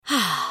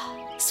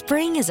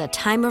Spring is a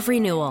time of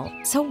renewal,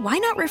 so why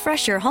not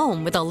refresh your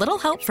home with a little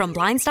help from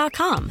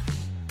Blinds.com?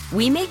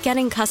 We make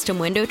getting custom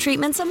window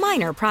treatments a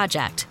minor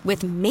project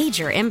with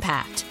major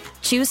impact.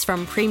 Choose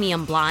from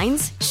premium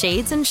blinds,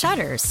 shades, and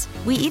shutters.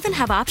 We even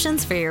have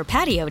options for your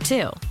patio,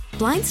 too.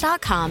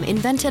 Blinds.com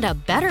invented a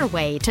better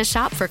way to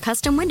shop for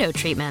custom window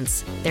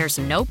treatments. There's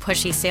no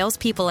pushy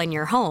salespeople in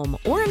your home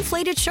or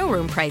inflated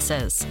showroom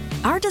prices.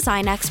 Our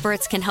design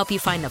experts can help you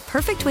find the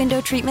perfect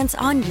window treatments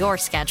on your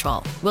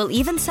schedule. We'll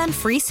even send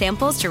free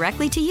samples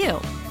directly to you.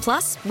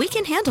 Plus, we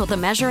can handle the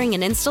measuring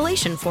and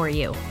installation for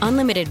you.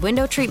 Unlimited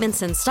window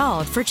treatments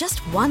installed for just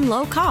one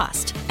low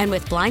cost. And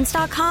with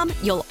Blinds.com,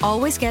 you'll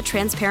always get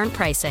transparent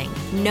pricing.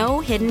 No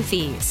hidden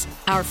fees.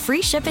 Our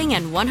free shipping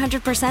and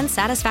 100%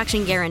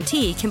 satisfaction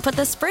guarantee can put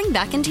the spring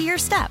back into your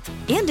step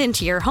and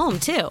into your home,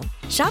 too.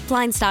 Shop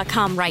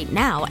Blinds.com right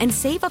now and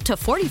save up to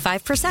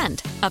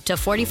 45%. Up to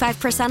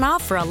 45%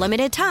 off for a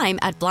limited time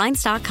at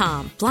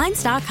Blinds.com.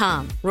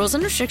 Blinds.com. Rules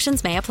and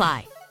restrictions may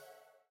apply.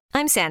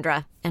 I'm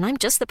Sandra, and I'm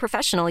just the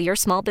professional your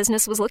small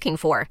business was looking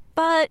for.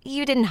 But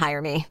you didn't hire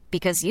me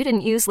because you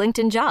didn't use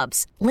LinkedIn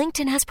Jobs.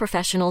 LinkedIn has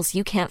professionals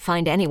you can't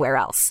find anywhere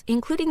else,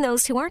 including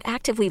those who aren't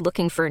actively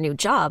looking for a new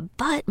job,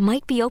 but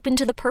might be open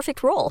to the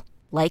perfect role,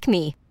 like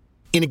me.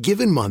 In a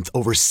given month,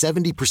 over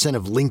 70%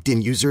 of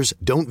LinkedIn users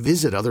don't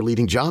visit other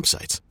leading job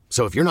sites.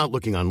 So if you're not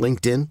looking on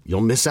LinkedIn,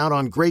 you'll miss out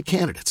on great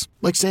candidates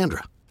like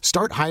Sandra.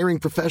 Start hiring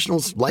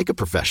professionals like a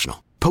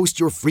professional.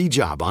 Post your free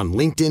job on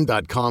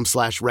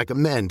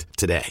linkedin.com/recommend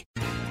today.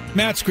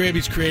 Matt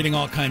Scraby's creating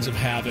all kinds of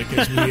havoc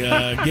as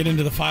we get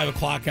into the 5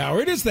 o'clock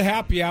hour. It is the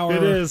happy hour.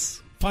 It is.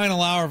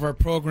 Final hour of our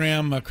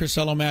program. Chris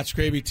Ello, Matt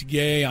Scraby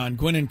today on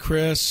Gwynn and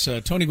Chris.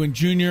 Tony Gwynn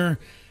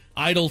Jr.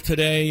 idle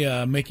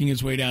today, making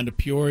his way down to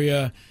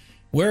Peoria,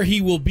 where he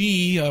will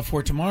be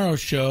for tomorrow's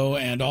show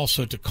and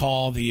also to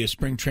call the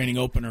spring training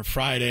opener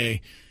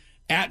Friday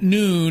at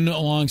noon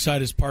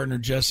alongside his partner,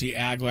 Jesse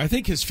Agler. I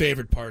think his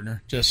favorite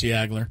partner, Jesse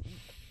Agler.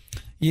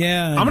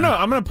 Yeah, I'm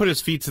gonna put his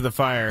feet to the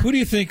fire. Who do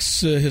you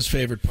think's his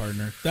favorite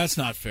partner? That's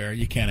not fair.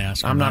 You can't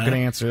ask him. I'm not going to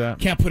answer that.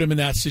 Can't put him in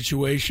that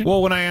situation.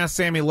 Well, when I asked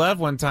Sammy Lev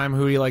one time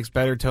who he likes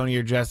better, Tony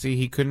or Jesse,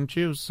 he couldn't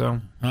choose.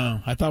 So,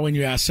 I thought when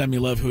you asked Sammy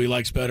Lev who he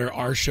likes better,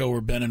 our show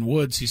or Ben and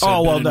Woods, he said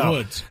Ben and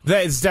Woods.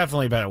 It's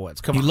definitely Ben and Woods.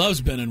 Come on, he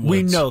loves Ben and Woods.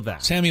 We know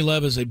that. Sammy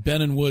Lev is a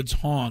Ben and Woods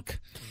honk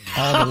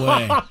all the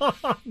way.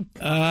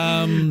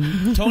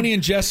 Tony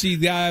and Jesse,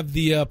 they have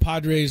the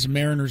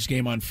Padres-Mariners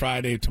game on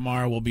Friday.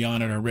 Tomorrow we'll be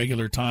on at our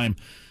regular time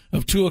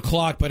of 2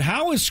 o'clock. But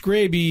how is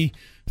Scraby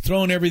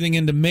thrown everything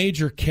into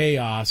major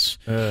chaos?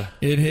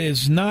 It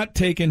has not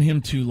taken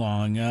him too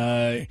long.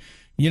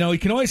 He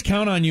can always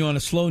count on you on a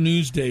slow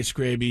news day,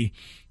 Scraby,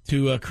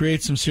 to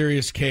create some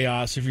serious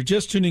chaos. If you're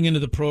just tuning into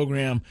the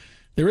program,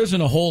 there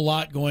isn't a whole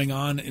lot going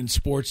on in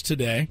sports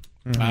today.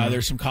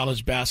 There's some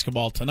college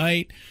basketball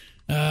tonight.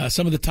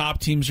 Some of the top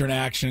teams are in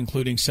action,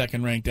 including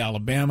second-ranked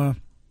Alabama.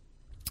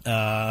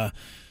 The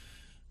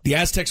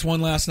Aztecs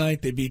won last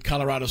night. They beat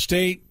Colorado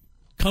State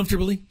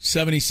comfortably,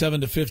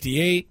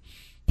 77-58.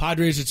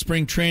 Padres at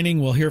spring training.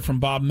 We'll hear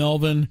from Bob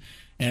Melvin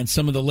and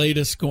some of the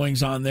latest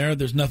goings on there.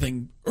 There's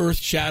nothing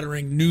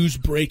earth-shattering,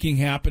 news-breaking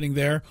happening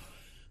there.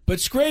 But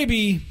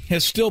Scraby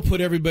has still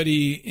put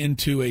everybody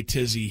into a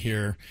tizzy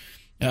here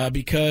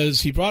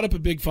because he brought up a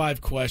Big Five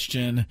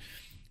question.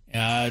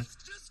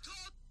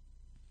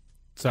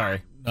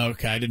 Sorry.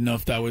 Okay, I didn't know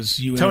if that was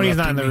you. Tony's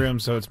not in the room,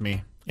 so it's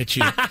me. It's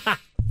you.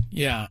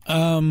 Yeah.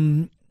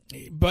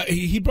 But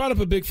he brought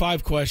up a Big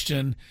Five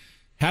question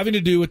having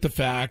to do with the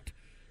fact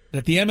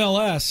that the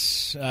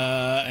MLS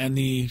and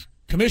the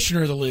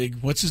commissioner of the league,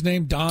 what's his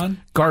name?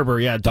 Don Garber.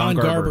 Yeah, Don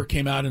Garber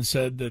came out and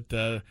said that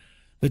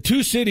the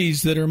two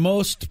cities that are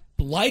most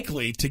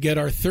likely to get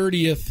our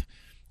 30th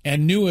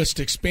and newest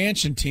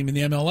expansion team in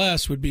the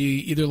MLS would be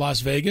either Las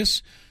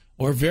Vegas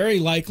or very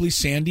likely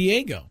San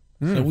Diego.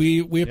 So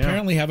we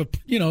apparently have a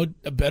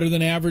better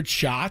than average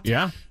shot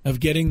of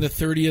getting the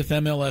 30th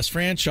MLS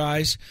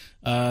franchise.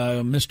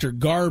 Mr.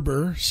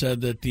 Garber said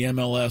that the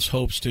MLS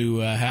hopes to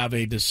have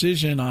a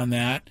decision on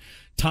that,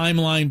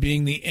 timeline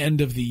being the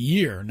end of the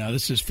year. Now,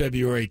 this is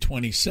February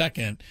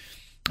 22nd.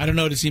 I don't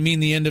know, does he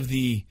mean the end of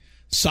the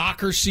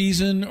soccer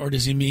season or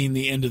does he mean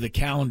the end of the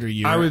calendar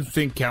year? I would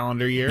think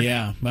calendar year.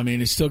 Yeah, I mean,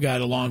 he's still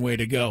got a long way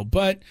to go.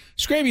 But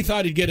Scraby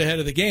thought he'd get ahead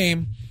of the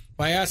game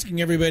by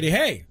asking everybody,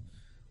 hey,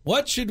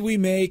 what should we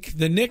make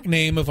the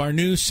nickname of our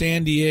new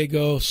San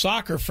Diego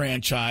soccer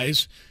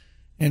franchise?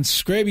 And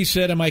Scraby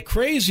said, am I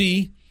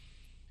crazy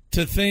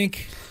to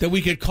think that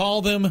we could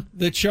call them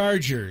the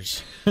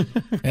Chargers?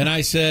 And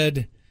I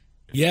said,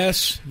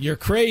 yes, you're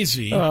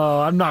crazy. Oh,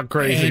 I'm not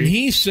crazy. And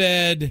he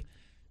said,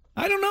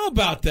 I don't know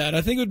about that.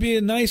 I think it would be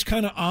a nice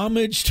kind of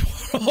homage to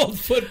our old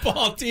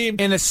football team.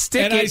 And a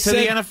stick it to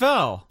the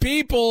NFL.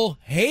 People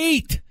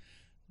hate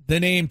the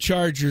name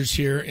Chargers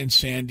here in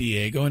San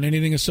Diego and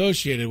anything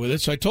associated with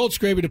it. So I told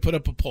Scraby to put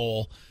up a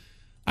poll.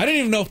 I don't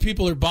even know if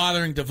people are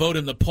bothering to vote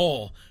in the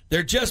poll.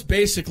 They're just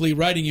basically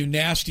writing you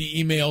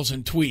nasty emails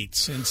and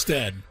tweets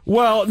instead.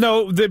 Well,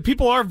 no, the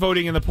people are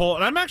voting in the poll,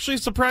 and I'm actually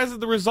surprised at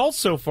the results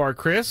so far,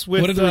 Chris.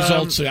 What are the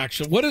results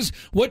actually?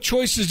 What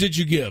choices did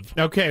you give?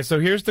 Okay,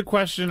 so here's the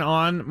question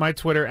on my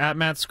Twitter, at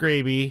Matt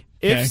Scraby.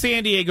 If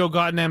San Diego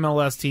got an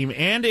MLS team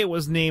and it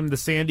was named the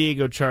San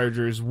Diego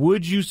Chargers,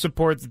 would you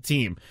support the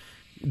team?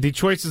 The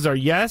choices are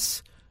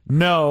yes,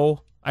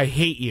 no, I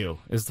hate you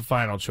is the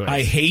final choice.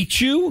 I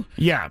hate you?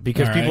 Yeah,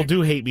 because people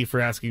do hate me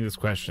for asking this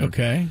question.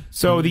 Okay.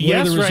 So what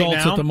yes are the results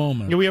right now, at the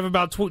moment? We have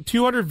about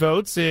 200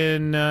 votes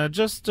in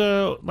just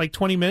like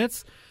 20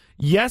 minutes.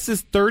 Yes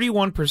is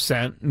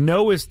 31%,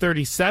 no is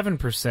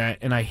 37%,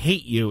 and I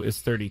hate you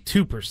is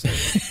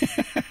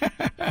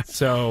 32%.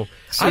 So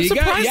I'm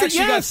surprised you actually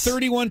got yes.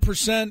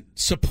 31%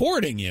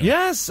 supporting you.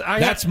 Yes.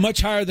 That's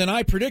much higher than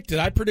I predicted.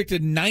 I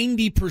predicted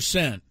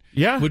 90%.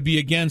 Would be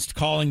against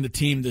calling the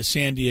team the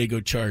San Diego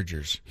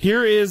Chargers.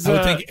 Here is... I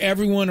would think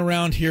everyone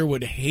around here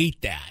would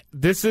hate that.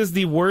 This is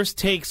the worst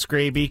take,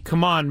 Scraby.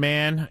 Come on,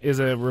 man, is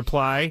a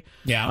reply.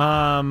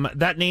 Yeah.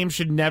 That name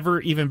should never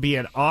even be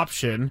an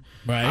option.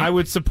 Right. I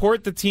would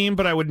support the team,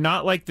 but I would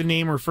not like the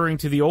name referring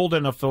to the old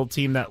NFL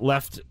team that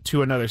left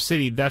to another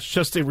city. That's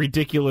just a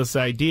ridiculous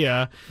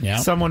idea. Yeah.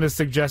 Someone is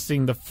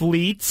suggesting the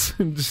Fleets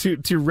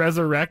to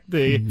resurrect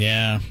the...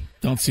 Yeah,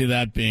 don't see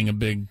that being a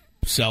big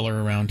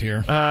seller around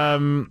here.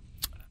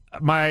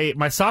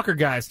 My soccer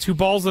guys, 2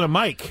 balls and a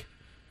mic.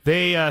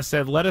 They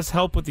said, let us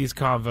help with these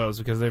convos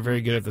because they're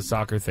very good at the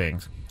soccer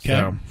things.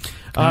 Okay.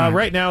 So,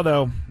 right now,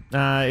 though,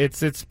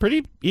 it's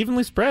pretty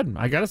evenly spread,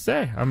 I got to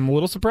say. I'm a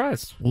little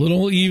surprised. A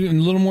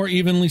little more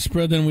evenly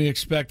spread than we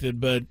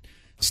expected, but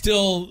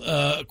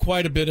still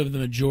quite a bit of the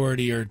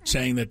majority are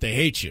saying that they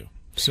hate you.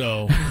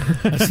 So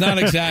it's not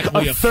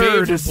exactly a third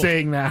favorable, is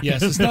saying that.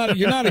 Yes, it's not.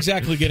 You're not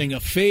exactly getting a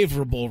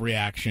favorable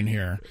reaction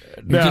here.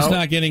 You're just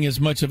not getting as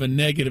much of a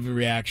negative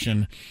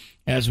reaction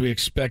as we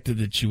expected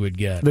that you would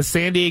get. The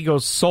San Diego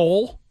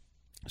Soul.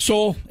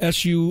 Soul,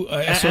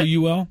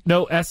 S-O-U-L?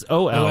 No,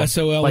 S-O-L. Oh,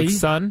 S-O-L-E? Like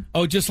sun?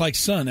 Oh, just like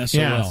sun,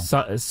 S-O-L.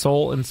 Yeah,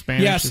 soul in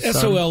Spanish. Yes,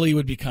 S-O-L-E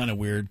would be kind of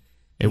weird.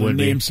 It would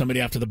name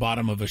somebody after the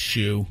bottom of a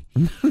shoe.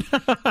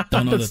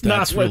 Don't know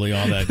that's what, really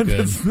all that good.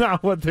 That's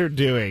not what they're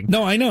doing.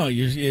 No, I know.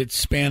 It's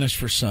Spanish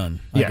for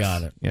sun. I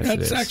got it. Yes,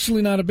 that's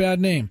actually not a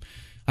bad name.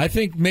 I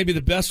think maybe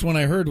the best one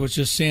I heard was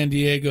just San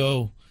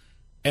Diego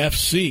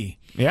FC.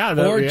 Yeah.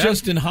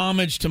 Just in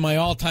homage to my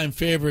all-time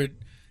favorite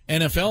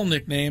NFL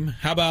nickname,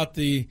 how about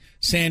the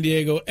San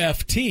Diego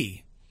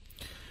FT?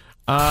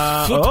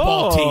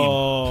 Football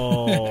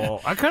team.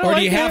 I kind of Or like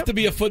do you it. have to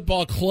be a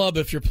football club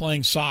if you're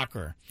playing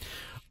soccer?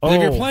 If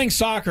you're playing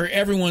soccer,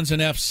 everyone's an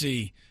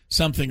FC,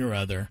 something or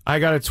other. I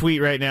got a tweet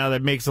right now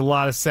that makes a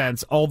lot of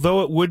sense.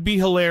 Although it would be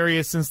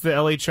hilarious since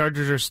the LA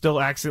Chargers are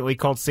still accidentally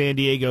called San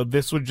Diego,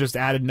 this would just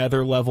add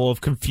another level of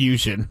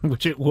confusion,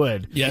 which it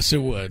would. Yes, it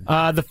would.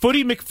 The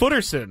Footy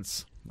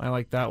McFootersons. I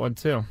like that one,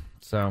 too.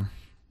 So,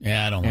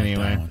 yeah, I don't like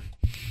that one.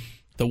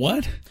 The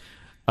what?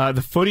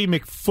 The Footy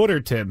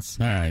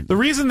McFootertons. All right. The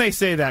reason they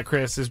say that,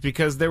 Chris, is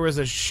because there was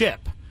a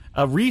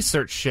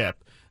research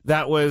ship,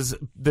 that was,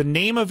 the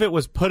name of it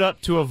was put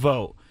up to a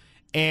vote,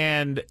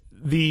 and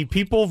the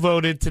people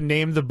voted to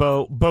name the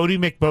boat Bodie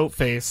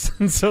McBoatface,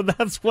 and so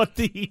that's what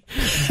the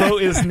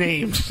boat is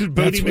named. Bodie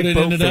That's what it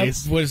ended up.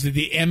 McBoatface. Was it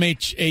the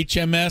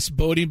HMS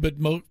Bodie?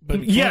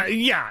 But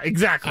yeah,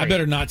 exactly. I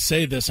better not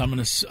say this. I'm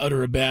going to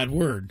utter a bad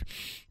word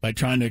by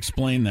trying to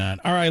explain that.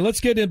 All right,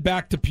 let's get it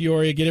back to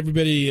Peoria. Get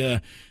everybody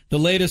the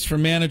latest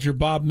from manager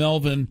Bob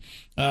Melvin.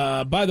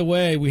 By the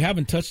way, we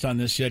haven't touched on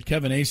this yet.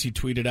 Kevin Acee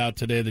tweeted out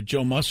today that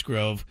Joe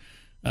Musgrove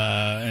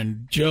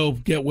and Joe,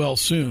 get well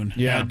soon.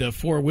 Yeah. Had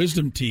 4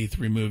 wisdom teeth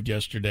removed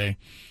yesterday.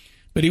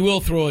 But he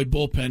will throw a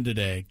bullpen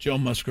today. Joe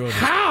Musgrove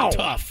is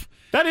tough.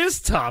 That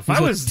is tough. He's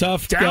I was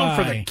tough down guy.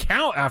 for the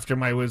count after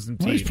my wisdom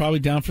teeth. Well, he's probably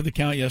down for the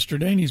count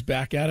yesterday, and he's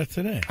back at it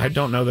today. I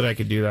don't know that I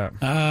could do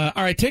that.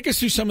 All right, take us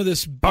through some of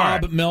this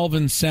Bob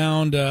Melvin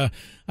sound.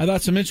 I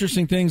thought some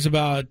interesting things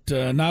about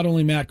not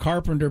only Matt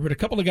Carpenter, but a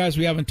couple of guys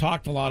we haven't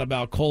talked a lot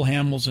about, Cole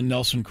Hamels and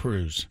Nelson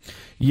Cruz.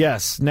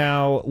 Yes.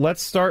 Now,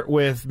 let's start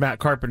with Matt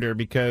Carpenter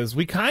because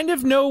we kind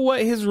of know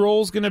what his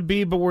role is going to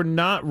be, but we're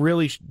not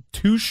really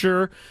too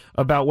sure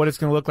about what it's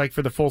going to look like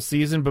for the full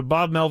season. But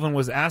Bob Melvin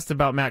was asked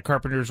about Matt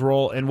Carpenter's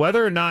role and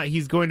whether or not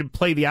he's going to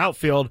play the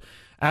outfield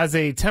as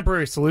a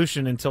temporary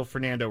solution until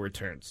Fernando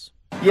returns.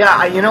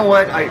 Yeah, you know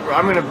what?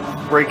 I'm going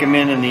to break him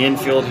in the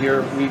infield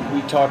here. We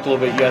talked a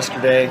little bit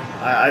yesterday.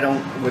 I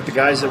don't, with the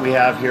guys that we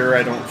have here,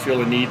 I don't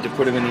feel a need to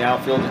put him in the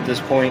outfield at this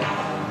point.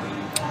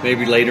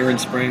 Maybe later in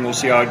spring, we'll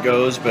see how it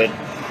goes, but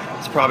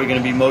it's probably going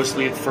to be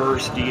mostly at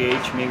first,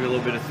 DH, maybe a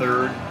little bit of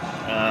third,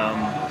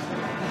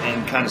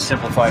 and kind of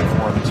simplify it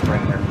for him in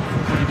spring here.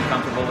 Would you be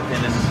comfortable with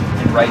him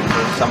in right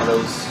for some of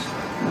those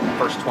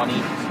first 20?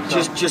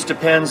 Just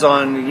depends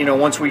on,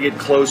 once we get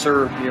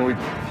closer, we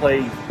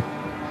play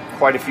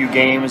quite a few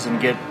games and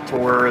get to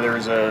where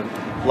there's a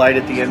light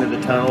at the end of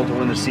the tunnel to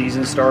when the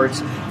season starts.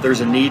 If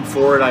there's a need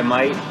for it, I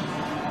might,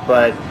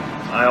 but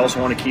I also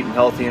want to keep him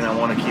healthy and I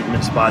want to keep him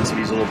in spots that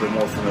he's a little bit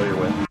more familiar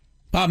with.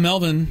 Bob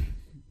Melvin,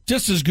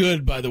 just as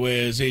good, by the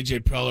way, as A.J.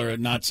 Preller at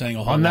not saying a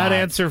whole lot. On that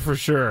answer, for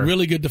sure.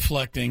 Really good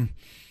deflecting.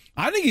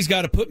 I think he's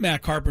got to put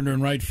Matt Carpenter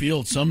in right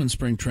field some in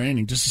spring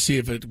training just to see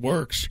if it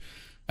works.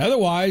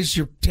 Otherwise,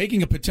 you're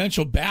taking a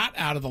potential bat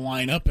out of the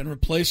lineup and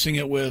replacing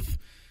it with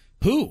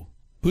who?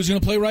 Who's going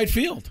to play right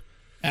field?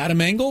 Adam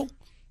Engel?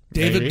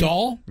 David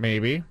Dahl?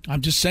 Maybe.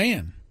 I'm just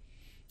saying.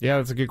 Yeah,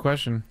 that's a good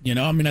question.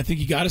 I think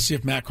you got to see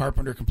if Matt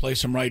Carpenter can play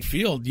some right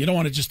field. You don't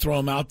want to just throw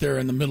him out there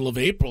in the middle of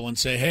April and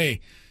say, hey,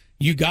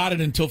 you got it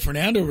until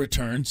Fernando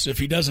returns if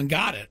he doesn't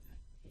got it.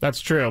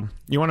 That's true.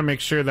 You want to make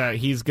sure that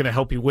he's going to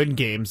help you win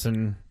games.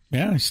 And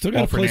yeah, he's still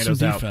got to play some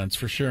defense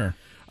for sure.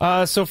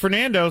 So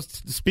Fernando,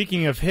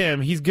 speaking of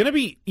him, he's going to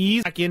be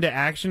eased back into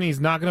action.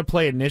 He's not going to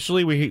play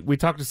initially. We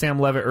talked to Sam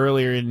Levitt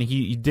earlier, and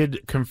he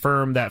did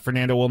confirm that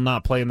Fernando will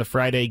not play in the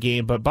Friday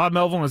game. But Bob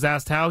Melvin was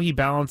asked how he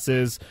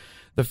balances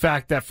the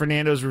fact that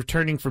Fernando's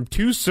returning from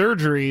 2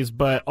 surgeries,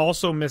 but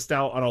also missed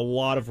out on a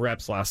lot of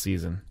reps last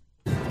season.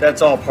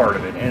 That's all part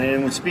of it. And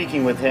in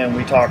speaking with him,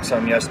 we talked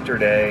some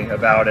yesterday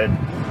about it.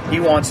 He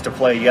wants to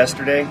play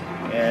yesterday,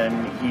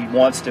 and he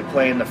wants to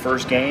play in the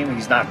first game.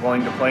 He's not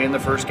going to play in the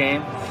first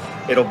game.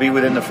 It'll be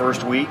within the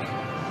first week.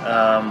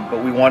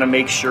 But we want to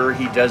make sure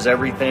he does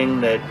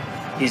everything that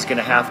he's going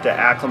to have to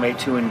acclimate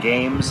to in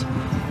games.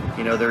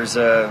 There's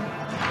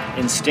a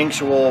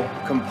instinctual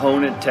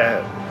component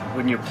to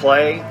when you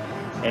play,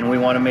 and we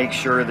want to make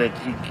sure that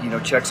he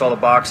checks all the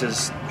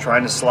boxes,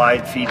 trying to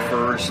slide feet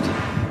first,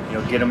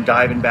 get him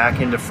diving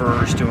back into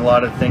first, doing a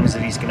lot of things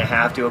that he's going to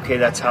have to. Okay,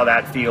 that's how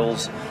that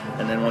feels.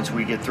 And then once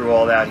we get through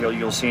all that,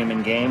 you'll see him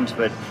in games.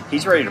 But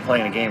he's ready to play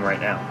in a game right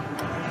now.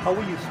 How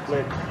will you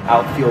split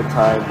outfield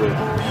time with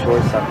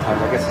shortstop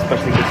time? I guess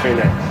especially considering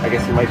that I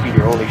guess he might be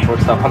your only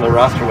shortstop on the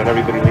roster when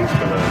everybody leaves for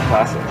the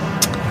Classic.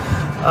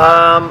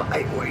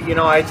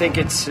 I think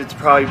it's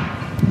probably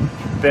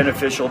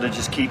beneficial to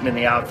just keep him in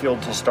the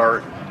outfield to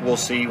start. We'll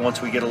see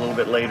once we get a little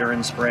bit later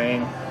in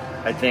spring.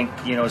 I think,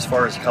 as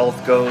far as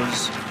health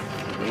goes,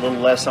 a little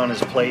less on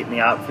his plate in the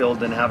outfield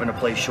than having to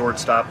play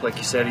shortstop. Like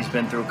you said, he's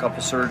been through a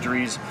couple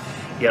surgeries.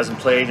 He hasn't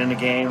played in a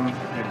game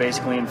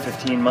basically in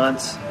 15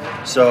 months.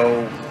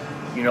 So,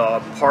 a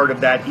part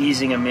of that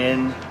easing him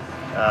in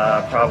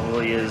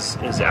probably is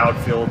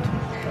outfield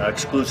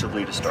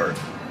exclusively to start.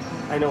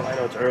 I know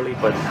it's early,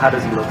 but how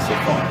does he look so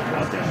far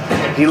out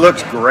there? He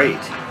looks great.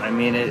 I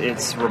mean,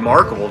 it's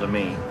remarkable to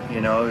me.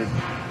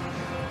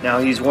 Now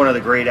he's one of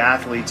the great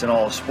athletes in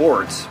all of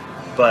sports,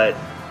 but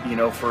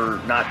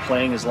for not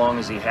playing as long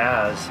as he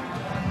has,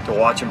 to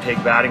watch him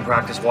take batting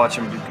practice, watch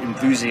him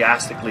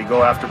enthusiastically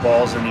go after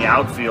balls in the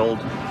outfield.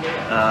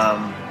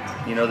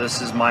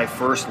 This is my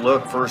first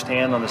look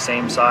firsthand on the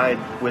same side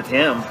with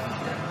him,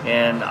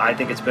 and I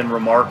think it's been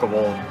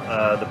remarkable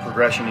the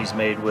progression he's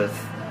made with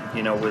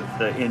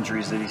the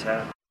injuries that he's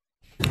had.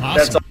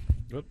 Awesome.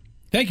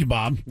 Thank you,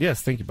 Bob.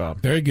 Yes, thank you,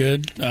 Bob. Very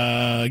good.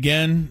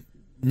 Again,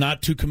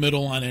 not too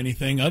committal on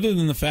anything other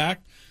than the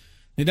fact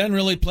he doesn't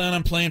really plan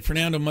on playing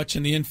Fernando much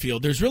in the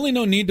infield. There's really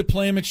no need to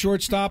play him at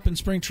shortstop in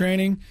spring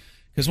training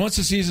because once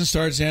the season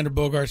starts, Xander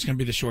Bogaerts going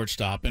to be the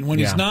shortstop. And when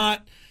he's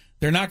not,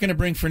 they're not going to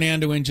bring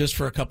Fernando in just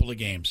for a couple of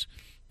games.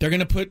 They're going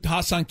to put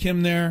Ha-Seong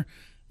Kim there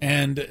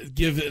and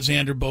give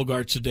Xander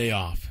Bogaerts a day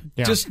off.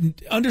 Yeah. Just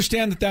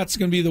understand that that's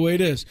going to be the way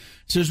it is.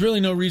 So there's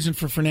really no reason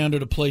for Fernando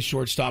to play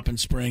shortstop in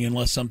spring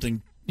unless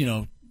something,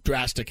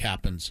 drastic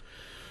happens.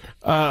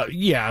 I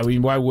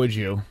mean, why would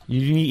you?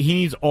 He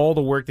needs all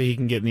the work that he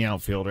can get in the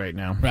outfield right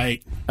now.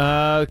 Right.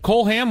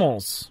 Cole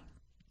Hamels,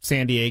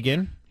 San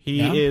Diegan.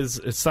 He is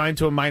signed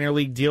to a minor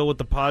league deal with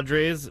the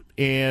Padres,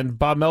 and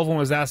Bob Melvin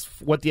was asked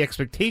what the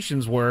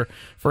expectations were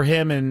for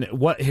him and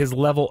what his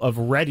level of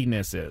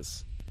readiness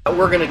is.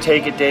 We're going to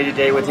take it day to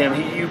day with him.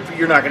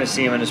 You're not going to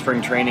see him in a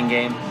spring training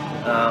game.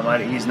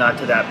 He's not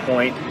to that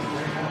point.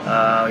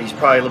 He's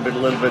probably a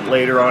little bit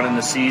later on in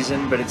the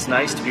season, but it's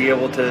nice to be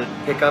able to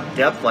pick up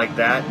depth like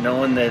that,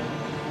 knowing that,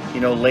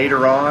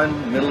 later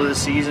on, middle of the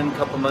season, a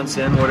couple months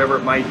in, whatever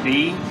it might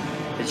be,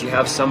 that you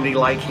have somebody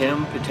like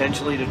him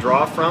potentially to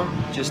draw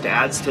from. Just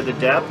adds to the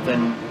depth,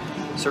 and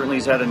certainly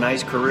he's had a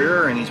nice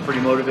career, and he's pretty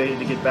motivated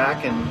to get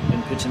back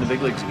and pitch in the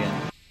big leagues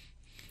again.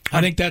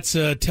 I think that's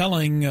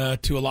telling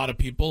to a lot of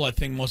people. I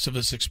think most of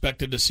us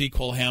expected to see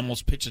Cole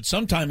Hamels pitch at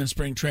some time in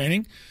spring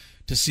training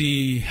to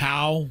see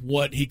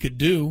what he could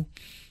do.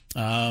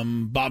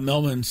 Bob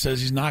Melvin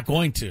says he's not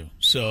going to.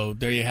 So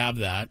there you have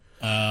that.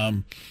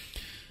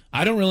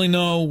 I don't really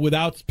know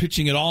without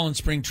pitching at all in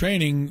spring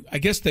training. I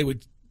guess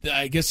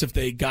if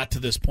they got to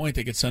this point,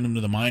 they could send him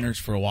to the minors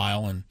for a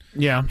while and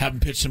have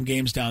him pitch some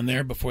games down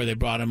there before they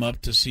brought him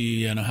up to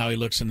see how he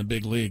looks in the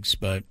big leagues.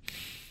 But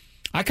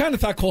I kind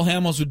of thought Cole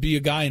Hamels would be a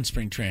guy in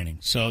spring training.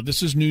 So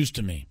this is news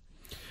to me.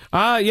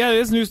 It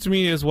is news to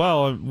me as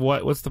well.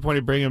 What's the point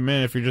of bringing him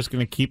in if you're just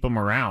going to keep him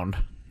around?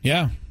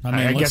 Yeah.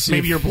 I guess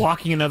maybe you're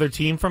blocking another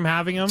team from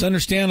having him. It's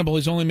understandable.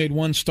 He's only made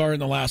one start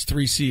in the last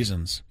 3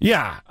 seasons.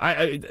 Yeah.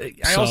 I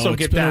also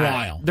get that. A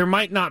while. There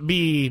might not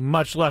be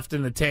much left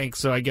in the tank,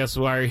 so I guess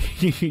why are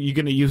you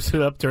going to use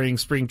it up during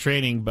spring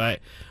training?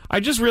 But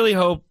I just really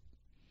hope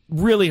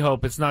really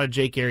hope it's not a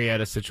Jake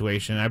Arrieta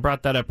situation. I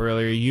brought that up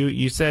earlier.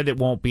 You said it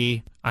won't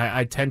be.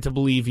 I tend to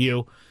believe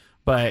you.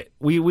 But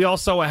we all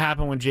saw what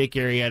happened when Jake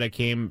Arrieta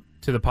came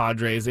to the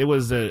Padres. It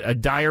was a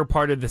dire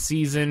part of the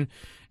season,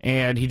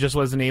 and he just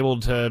wasn't able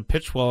to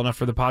pitch well enough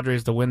for the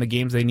Padres to win the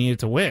games they needed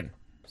to win.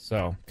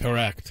 So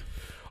correct.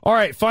 All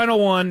right, final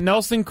one.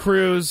 Nelson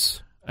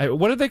Cruz.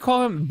 What did they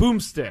call him?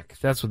 Boomstick.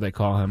 That's what they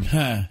call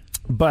him.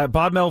 But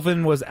Bob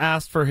Melvin was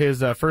asked for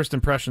his first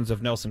impressions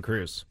of Nelson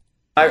Cruz.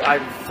 I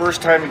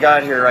first time he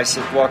got here, I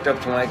walked up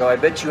to him and I go, I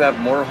bet you have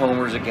more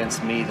homers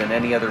against me than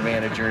any other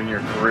manager in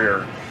your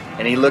career.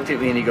 And he looked at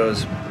me and he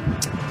goes,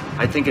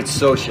 I think it's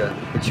Socha,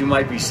 but you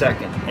might be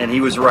second. And he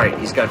was right.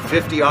 He's got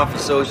 50 off of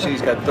Socha.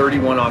 He's got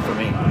 31 off of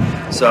me.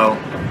 So,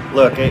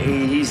 look,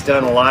 he's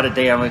done a lot of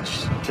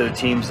damage to the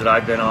teams that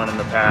I've been on in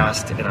the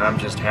past, and I'm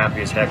just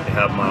happy as heck to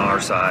have him on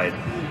our side.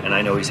 And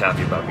I know he's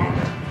happy about being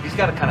here. He's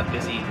got a kind of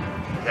busy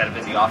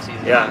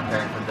offseason. Yeah.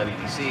 Preparing for the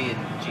WBC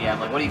and GM.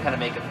 Like, what do you kind of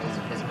make of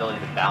his ability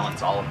to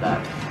balance all of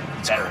that?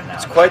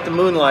 It's quite the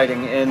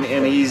moonlighting,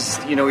 and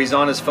he's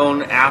on his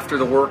phone after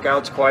the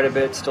workouts quite a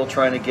bit, still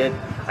trying to get.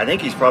 I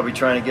think he's probably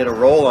trying to get a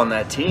role on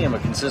that team, a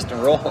consistent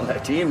role on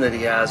that team that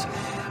he has.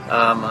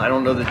 I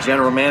don't know the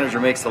general manager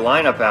makes the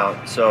lineup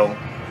out, so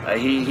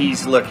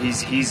he's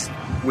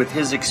with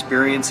his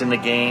experience in the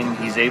game,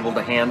 he's able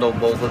to handle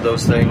both of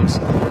those things,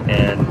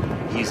 and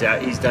he's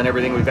done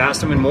everything we've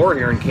asked him and more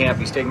here in camp.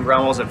 He's taking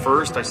ground balls at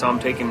first. I saw him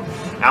taking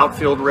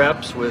outfield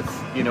reps with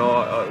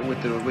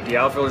the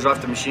outfielders off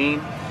the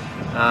machine.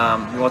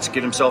 He wants to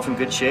get himself in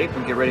good shape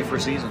and get ready for a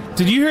season.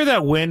 Did you hear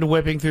that wind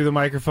whipping through the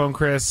microphone,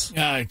 Chris?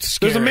 Yeah, it's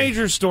scary. There's a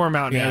major storm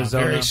out in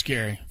Arizona. Very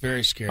scary.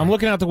 Very scary. I'm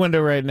looking out the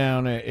window right now,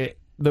 and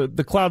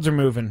the clouds are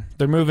moving.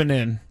 They're moving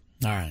in.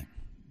 All right.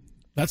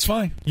 That's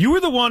fine. You were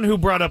the one who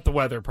brought up the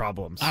weather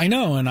problems. I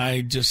know, and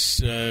I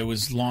just, it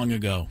was long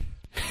ago.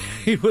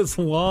 It was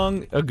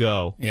long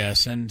ago.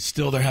 Yes, and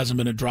still there hasn't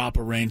been a drop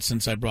of rain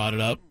since I brought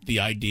it up. The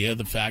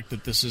fact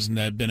that this has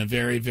been a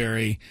very,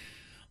 very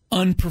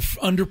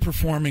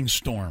underperforming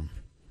storm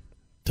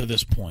to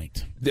this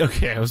point.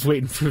 Okay, I was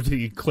waiting for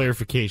the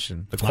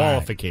clarification, the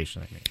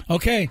qualification. Right.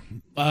 Okay,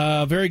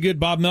 very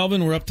good, Bob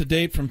Melvin. We're up to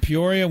date from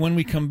Peoria. When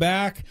we come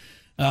back,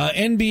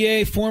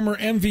 NBA former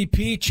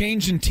MVP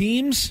changing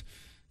teams.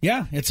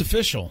 Yeah, it's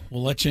official.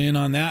 We'll let you in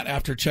on that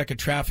after check of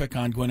traffic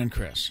on Gwen and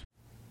Chris.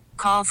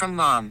 Call from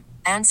mom.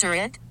 Answer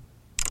it.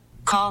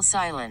 Call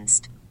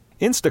silenced.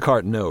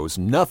 Instacart knows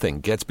nothing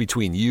gets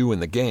between you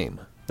and the game.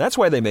 That's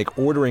why they make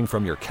ordering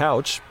from your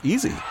couch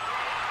easy.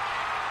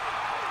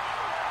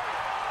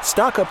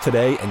 Stock up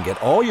today and get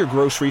all your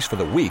groceries for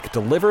the week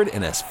delivered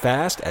in as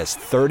fast as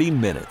 30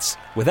 minutes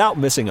without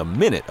missing a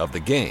minute of the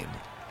game.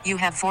 You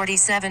have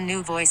 47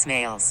 new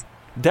voicemails.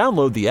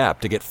 Download the app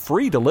to get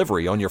free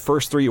delivery on your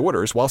first 3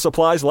 orders while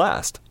supplies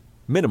last.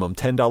 Minimum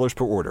 $10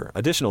 per order.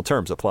 Additional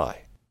terms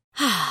apply.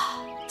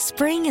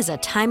 Spring is a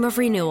time of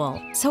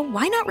renewal, so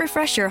why not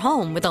refresh your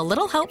home with a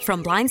little help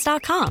from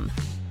Blinds.com?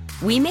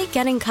 We make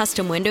getting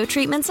custom window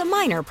treatments a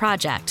minor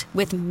project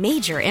with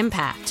major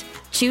impact.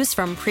 Choose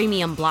from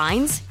premium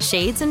blinds,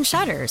 shades, and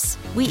shutters.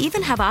 We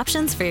even have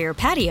options for your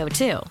patio,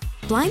 too.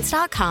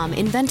 Blinds.com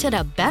invented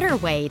a better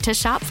way to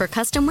shop for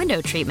custom window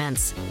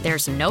treatments.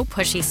 There's no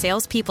pushy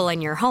salespeople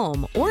in your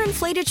home or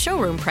inflated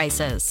showroom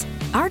prices.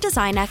 Our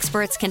design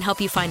experts can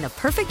help you find the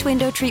perfect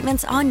window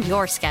treatments on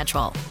your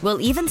schedule. We'll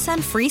even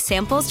send free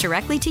samples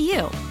directly to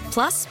you.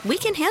 Plus, we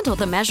can handle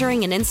the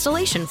measuring and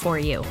installation for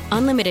you.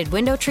 Unlimited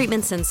window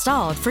treatments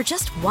installed for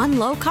just one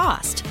low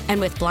cost. And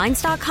with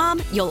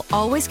Blinds.com, you'll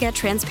always get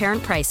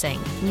transparent pricing.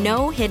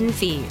 No hidden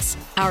fees.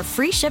 Our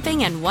free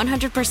shipping and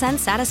 100%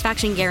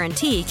 satisfaction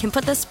guarantee can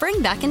put the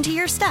spring back into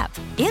your step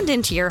and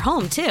into your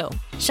home, too.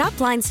 Shop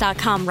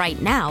Blinds.com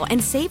right now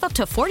and save up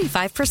to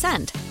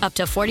 45%. Up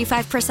to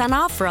 45%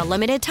 off for a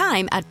limited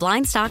time at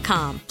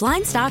Blinds.com.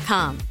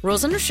 Blinds.com.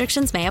 Rules and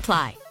restrictions may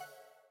apply.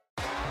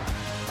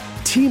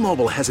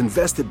 T-Mobile has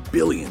invested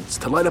billions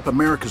to light up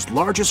America's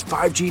largest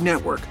 5G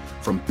network,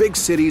 from big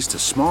cities to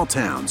small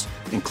towns,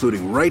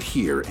 including right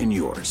here in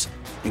yours.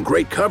 And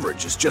great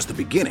coverage is just the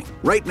beginning.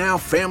 Right now,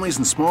 families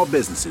and small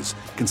businesses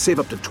can save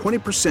up to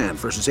 20%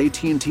 versus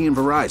AT&T and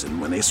Verizon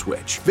when they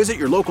switch. Visit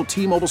your local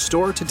T-Mobile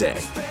store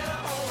today.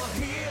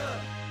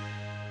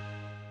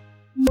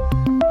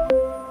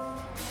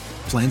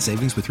 Plan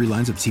savings with 3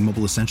 lines of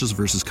T-Mobile Essentials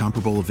versus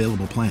comparable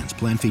available plans.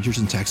 Plan features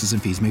and taxes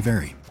and fees may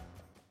vary.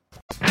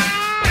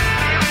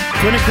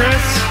 Gwen and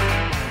Chris,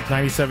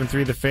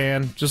 97.3 The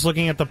Fan. Just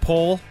looking at the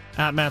poll,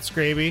 at Matt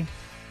Scraby.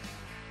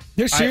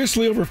 There's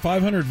seriously over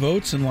 500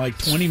 votes in like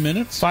 20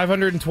 minutes?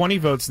 520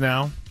 votes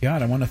now.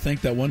 God, I want to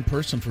thank that one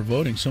person for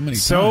voting so many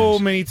times. So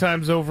many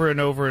times over and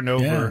over and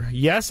over. Yeah.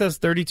 Yes has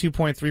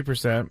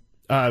 32.3%.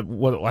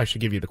 Well, I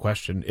should give you the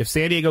question. If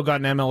San Diego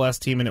got an MLS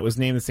team and it was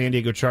named the San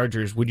Diego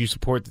Chargers, would you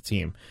support the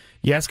team?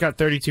 Yes got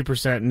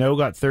 32%, no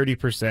got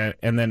 30%,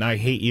 and then I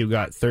hate you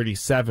got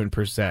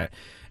 37%.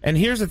 And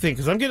here's the thing,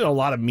 because I'm getting a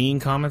lot of mean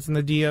comments in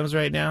the DMs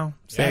right now,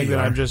 saying that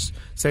I'm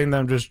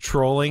just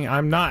trolling.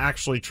 I'm not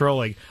actually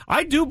trolling.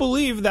 I do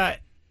believe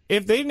that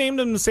if they named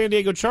them the San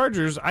Diego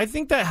Chargers, I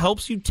think that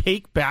helps you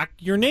take back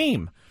your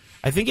name.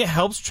 I think it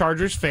helps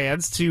Chargers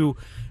fans to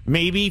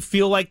maybe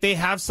feel like they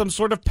have some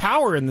sort of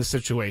power in the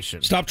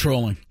situation. Stop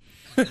trolling.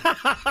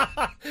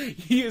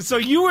 So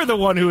you were the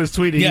one who was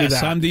tweeting yes, you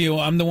that.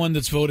 I'm the one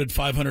that's voted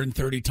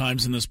 530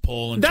 times in this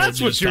poll. And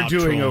that's what you're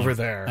doing trolling. over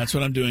there. That's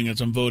what I'm doing. Is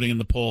I'm voting in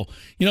the poll.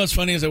 You know what's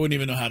funny is I wouldn't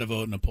even know how to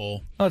vote in a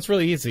poll. Oh, it's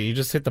really easy. You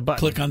just hit the button.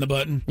 Click on the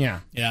button.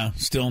 Yeah.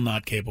 Still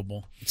not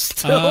capable.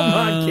 Still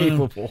not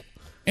capable.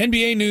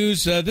 NBA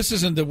news. This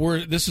isn't the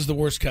worst. This is the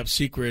worst kept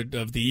secret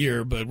of the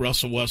year. But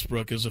Russell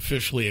Westbrook is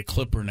officially a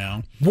Clipper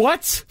now.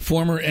 What?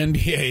 Former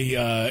NBA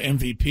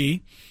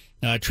MVP.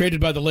 Traded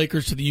by the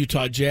Lakers to the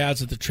Utah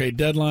Jazz at the trade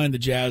deadline. The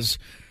Jazz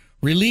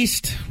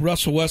released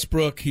Russell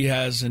Westbrook. He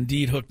has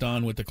indeed hooked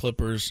on with the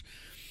Clippers.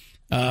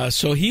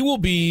 So he will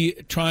be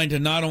trying to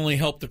not only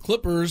help the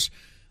Clippers,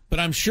 but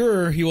I'm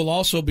sure he will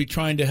also be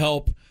trying to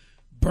help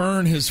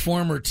burn his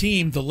former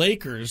team, the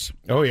Lakers.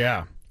 Oh,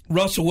 yeah.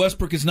 Russell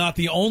Westbrook is not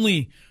the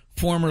only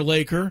former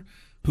Laker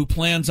who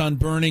plans on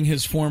burning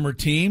his former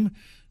team.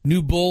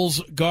 New Bulls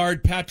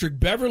guard Patrick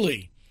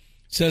Beverley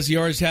says he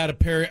already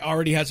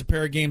has a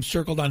pair of games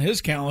circled on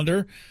his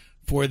calendar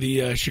for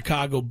the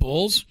Chicago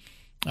Bulls.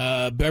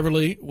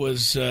 Beverley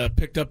was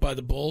picked up by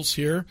the Bulls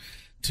here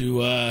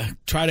to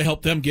try to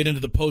help them get into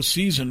the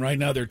postseason. Right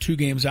now, they're 2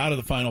 games out of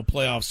the final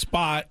playoff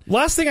spot.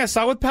 Last thing I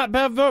saw with Pat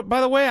Bev,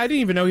 by the way, I didn't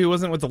even know he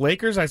wasn't with the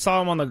Lakers. I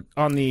saw him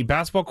on the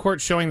basketball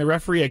court showing the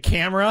referee a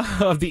camera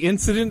of the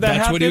incident that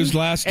happened. That's what he was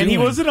last doing. And he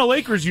was in a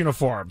Lakers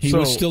uniform. He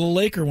was still a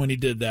Laker when he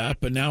did that,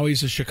 but now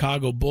he's a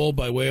Chicago Bull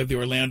by way of the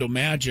Orlando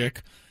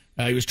Magic.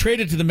 He was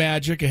traded to the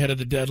Magic ahead of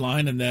the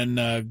deadline and then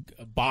a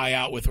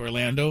buyout with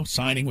Orlando,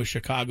 signing with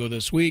Chicago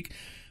this week.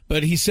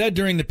 But he said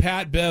during the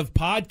Pat Bev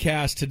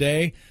podcast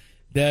today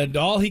that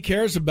all he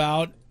cares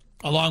about,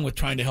 along with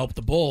trying to help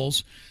the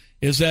Bulls,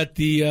 is that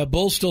the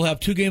Bulls still have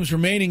 2 games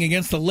remaining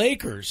against the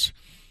Lakers.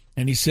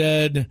 And he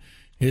said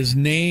his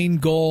main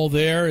goal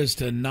there is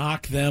to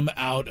knock them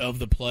out of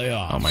the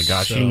playoffs. Oh, my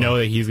gosh. So, you know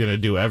that he's going to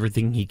do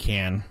everything he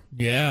can.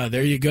 Yeah,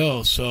 there you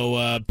go.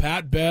 So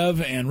Pat Bev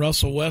and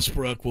Russell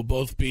Westbrook will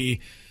both be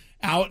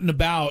out and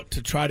about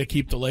to try to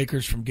keep the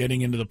Lakers from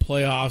getting into the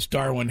playoffs.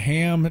 Darvin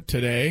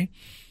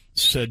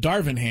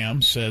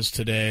Ham says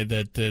today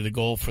that the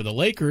goal for the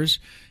Lakers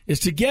is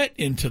to get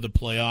into the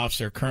playoffs.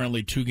 They're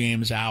currently 2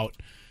 games out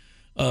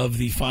of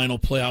the final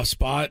playoff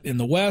spot in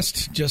the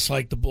West, just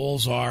like the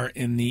Bulls are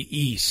in the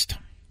East.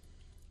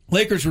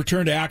 Lakers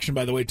return to action,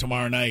 by the way,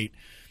 tomorrow night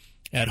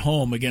at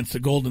home against the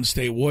Golden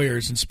State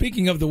Warriors. And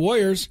speaking of the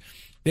Warriors,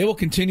 they will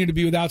continue to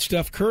be without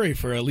Steph Curry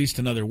for at least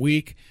another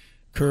week.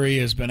 Curry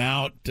has been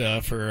out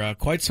for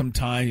quite some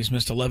time. He's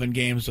missed 11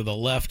 games with a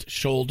left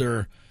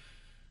shoulder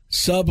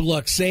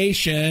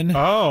subluxation.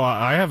 Oh,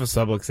 I have a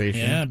subluxation.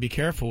 Yeah, be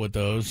careful with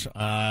those.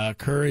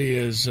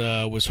 Curry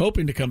was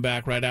hoping to come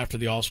back right after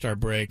the All-Star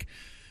break.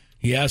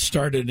 He has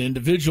started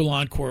individual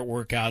on-court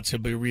workouts. He'll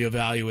be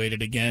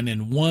reevaluated again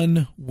in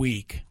 1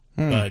 week.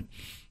 But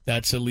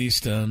that's at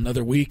least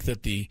another week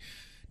that the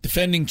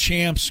defending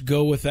champs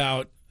go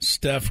without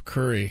Steph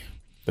Curry.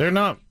 They're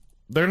not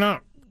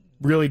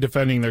really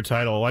defending their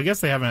title. I guess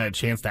they haven't had a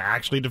chance to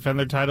actually defend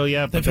their title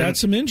yet. But They've had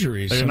some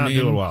injuries. They're not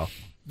doing well.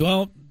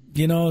 Well,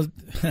 you know,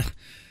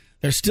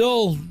 they're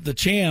still the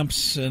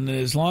champs, and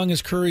as long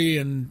as Curry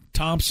and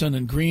Thompson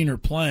and Green are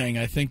playing,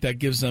 I think that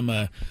gives them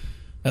at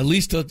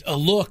least a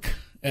look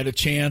at a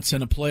chance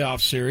in a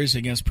playoff series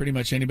against pretty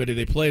much anybody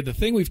they played. The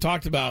thing we've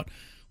talked about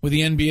with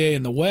the NBA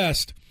in the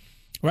West,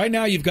 right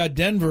now you've got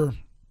Denver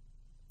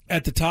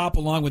at the top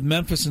along with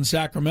Memphis and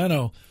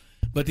Sacramento.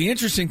 But the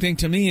interesting thing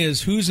to me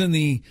is who's in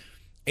the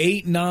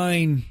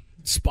 8-9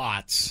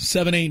 spots,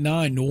 7, 8,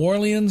 9. New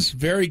Orleans,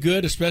 very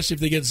good, especially if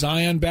they get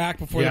Zion back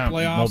before the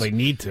playoffs. Well, they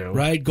need to.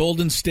 Right?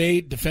 Golden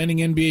State, defending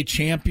NBA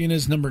champion,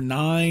 is number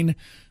 9.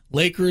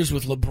 Lakers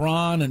with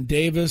LeBron and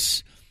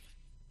Davis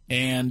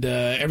and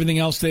everything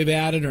else they've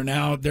added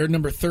they're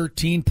number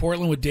 13.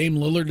 Portland with Dame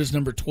Lillard is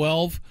number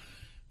 12.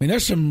 I mean,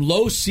 there's some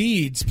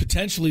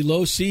potentially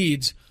low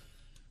seeds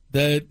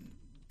that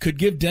could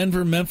give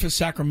Denver, Memphis,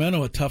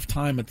 Sacramento a tough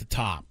time at the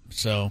top.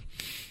 So,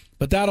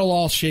 but that'll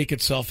all shake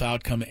itself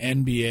out come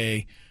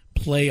NBA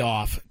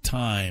playoff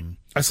time.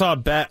 I saw a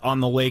bet on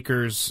the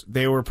Lakers.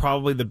 They were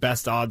probably the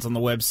best odds on the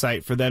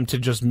website for them to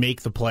just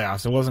make the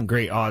playoffs. It wasn't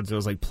great odds. It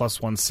was like plus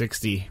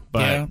 160.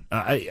 But yeah.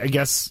 I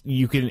guess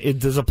you can.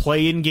 Does a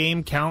play-in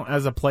game count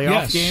as a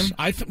playoff game?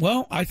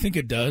 I think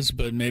it does,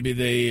 but maybe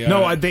they.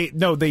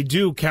 They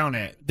do count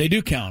it. They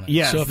do count it.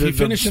 Yes, so if you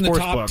finish in the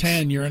top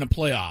 10, you're in the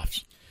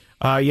playoffs.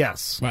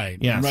 Yes. Right.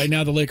 Yes. And right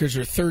now the Lakers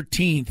are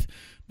 13th,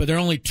 but they're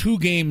only 2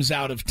 games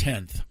out of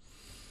 10th.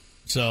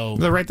 So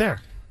they're right there.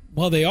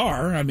 Well, they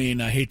are. I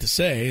mean, I hate to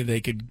say they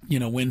could,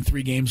 win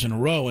 3 games in a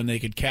row and they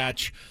could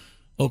catch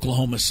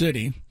Oklahoma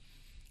City.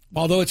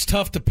 Although it's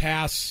tough to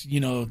pass,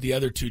 the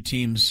other 2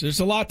 teams. There's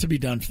a lot to be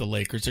done for the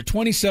Lakers. They're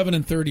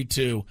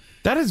 27-32.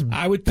 That is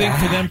I would think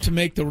for them to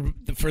make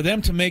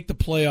the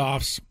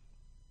playoffs,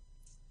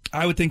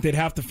 I would think they'd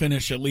have to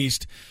finish at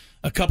least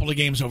a couple of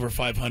games over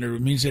 500.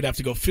 It means they'd have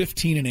to go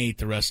 15-8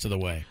 the rest of the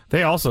way.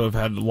 They also have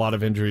had a lot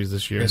of injuries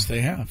this year. Yes,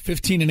 they have.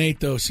 15-8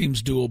 though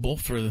seems doable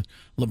for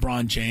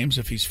LeBron James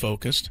if he's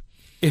focused.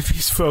 If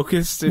he's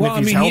focused, and well,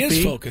 if he's I mean, healthy.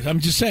 he is focused.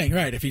 I'm just saying,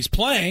 right? If he's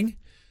playing,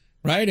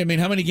 right? I mean,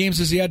 how many games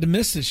has he had to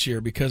miss this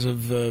year because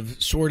of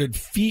assorted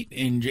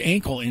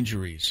ankle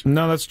injuries?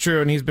 No, that's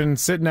true, and he's been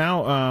sitting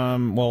out.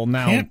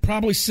 Now Can't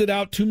probably sit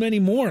out too many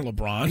more,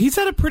 LeBron. He's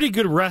had a pretty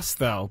good rest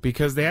though,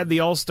 because they had the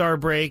All-Star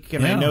break,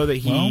 and I know that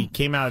he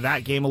came out of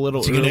that game a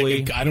little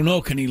early. I don't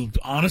know. Can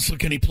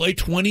he play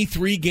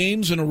 23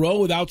 games in a row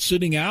without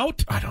sitting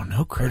out? I don't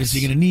know, Chris. Or is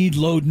he going to need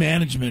load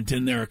management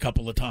in there a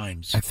couple of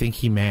times? I think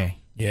he may.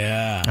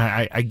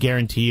 Yeah. I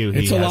guarantee you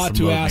it's a lot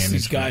to ask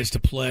these guys to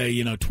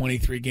play,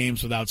 23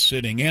 games without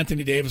sitting.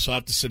 Anthony Davis will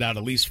have to sit out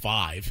at least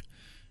 5,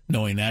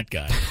 knowing that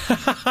guy.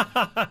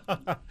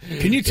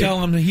 Can you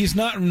tell him that he's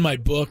not in my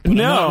book, but I'm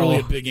not really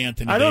a big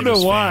Anthony Davis I don't know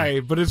fan. why,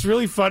 but it's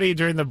really funny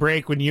during the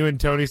break when you and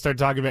Tony start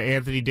talking about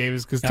Anthony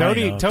Davis, because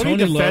Tony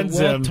defends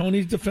him.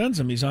 Tony defends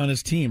him. He's on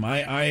his team.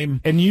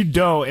 I'm and you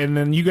don't, and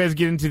then you guys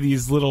get into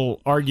these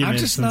little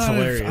arguments. It's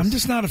hilarious. I'm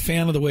just not a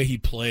fan of the way he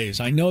plays.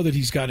 I know that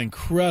he's got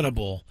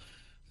incredible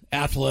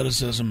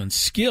athleticism and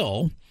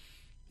skill.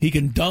 He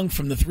can dunk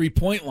from the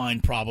three-point line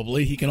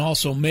probably. He can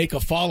also make a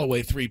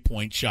fall-away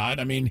three-point shot.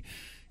 I mean,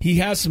 he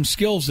has some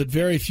skills that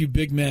very few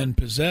big men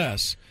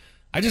possess.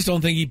 I just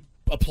don't think he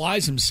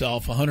applies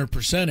himself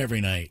 100% every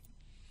night.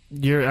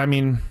 I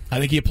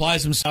think he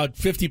applies himself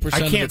 50% of the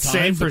time. I can't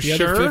say for the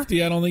sure. Other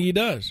 50, I don't think he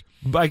does.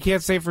 But I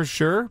can't say for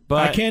sure.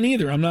 But I can't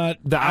either. I'm not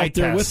out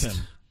there with him.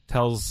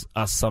 Tells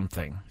us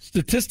something.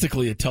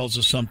 Statistically, it tells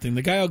us something.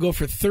 The guy will go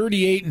for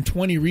 38 and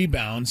 20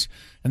 rebounds,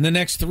 and the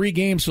next 3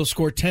 games he'll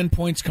score 10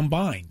 points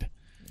combined.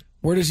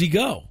 Where does he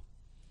go?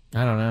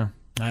 I don't know.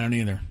 I don't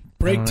either.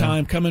 Break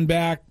time, coming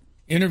back.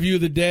 Interview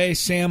of the day,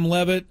 Sam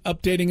Levitt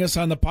updating us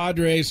on the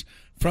Padres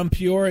from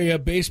Peoria.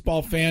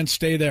 Baseball fans,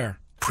 stay there.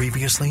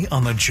 Previously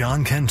on the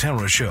John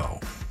Cantera Show.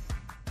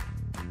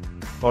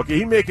 Okay,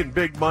 he's making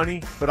big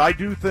money, but I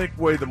do think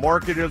the way the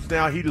market is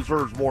now, he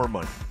deserves more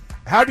money.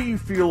 How do you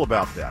feel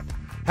about that?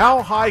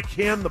 How high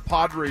can the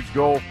Padres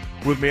go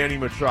with Manny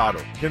Machado?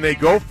 Can they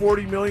go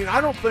 $40 million? I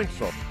don't think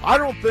so. I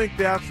don't think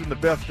that's in the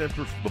best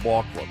interest of the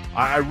ball club.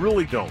 I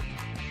really don't.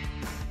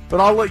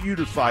 But I'll let you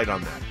decide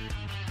on that.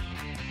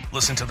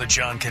 Listen to the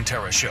John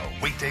Cantera Show,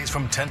 weekdays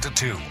from 10 to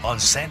 2 on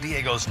San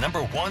Diego's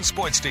 #1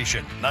 sports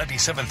station,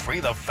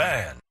 97.3 The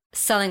Fan.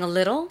 Selling a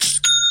little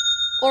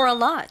or a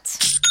lot?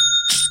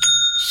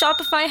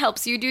 Shopify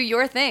helps you do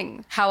your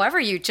thing, however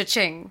you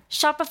cha-ching.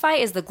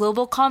 Shopify is the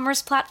global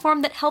commerce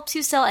platform that helps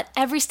you sell at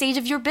every stage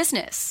of your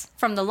business.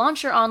 From the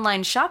launch your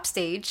online shop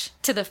stage,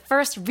 to the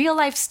first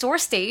real-life store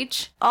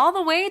stage, all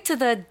the way to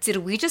the did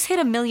we just hit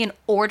 1 million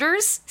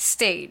orders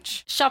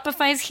stage.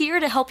 Shopify is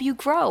here to help you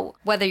grow.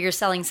 Whether you're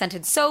selling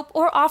scented soap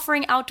or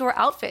offering outdoor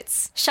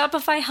outfits,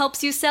 Shopify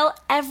helps you sell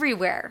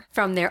everywhere.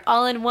 From their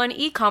all-in-one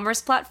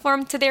e-commerce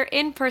platform to their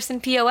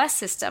in-person POS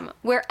system,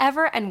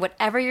 wherever and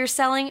whatever you're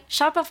selling,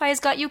 Shopify's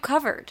got you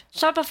covered.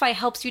 Shopify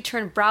helps you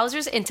turn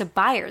browsers into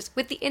buyers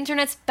with the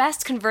internet's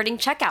best converting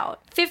checkout.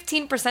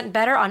 15%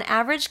 better on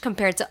average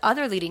compared to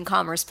other leading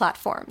commerce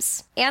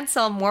platforms. And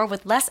sell more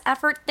with less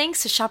effort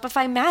thanks to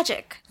Shopify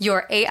Magic,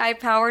 your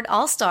AI-powered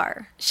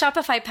all-star.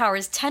 Shopify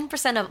powers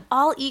 10% of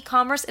all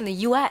e-commerce in the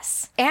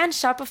U.S. And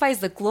Shopify is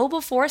the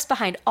global force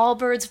behind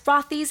Allbirds,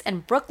 Rothy's,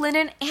 and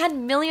Brooklinen,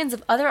 and millions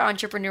of other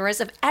entrepreneurs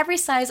of every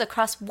size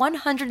across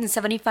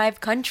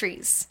 175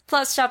 countries.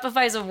 Plus,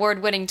 Shopify's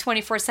award-winning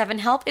 24/7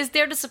 help is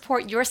there to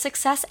support your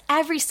success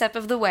every step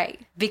of the way.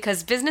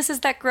 Because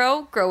businesses that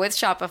grow, grow with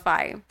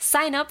Shopify.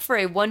 Sign up for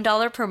a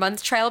 $1 per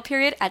month trial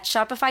period at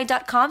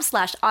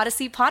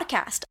shopify.com/Odyssey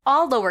Podcast,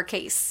 all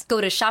lowercase.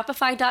 Go to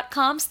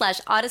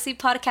shopify.com/Odyssey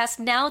Podcast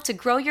now to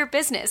grow your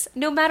business,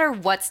 no matter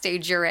what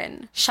stage you're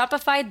in.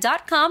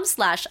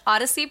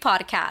 Shopify.com/Odyssey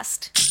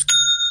Podcast.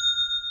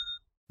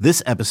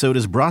 This episode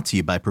is brought to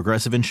you by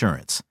Progressive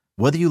Insurance.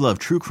 Whether you love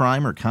true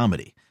crime or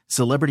comedy,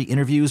 celebrity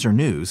interviews or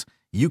news,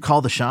 you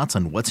call the shots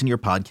on what's in your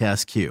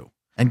podcast queue.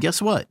 And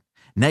guess what?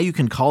 Now you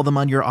can call them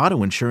on your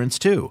auto insurance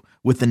too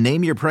with the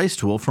Name Your Price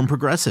tool from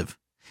Progressive.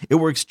 It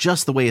works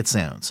just the way it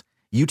sounds.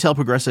 You tell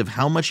Progressive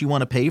how much you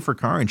want to pay for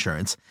car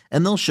insurance,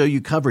 and they'll show you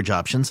coverage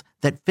options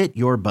that fit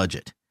your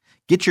budget.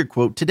 Get your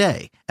quote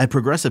today at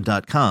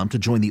Progressive.com to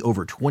join the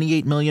over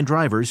 28 million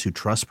drivers who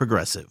trust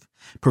Progressive.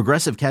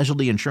 Progressive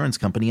Casualty Insurance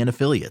Company and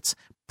Affiliates.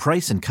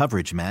 Price and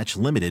coverage match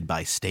limited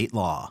by state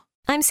law.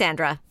 I'm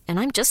Sandra, and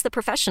I'm just the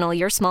professional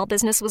your small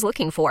business was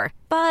looking for.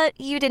 But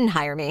you didn't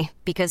hire me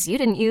because you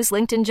didn't use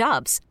LinkedIn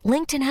Jobs.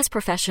 LinkedIn has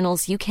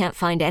professionals you can't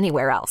find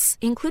anywhere else,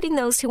 including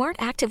those who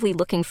aren't actively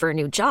looking for a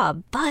new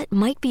job, but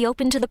might be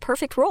open to the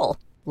perfect role,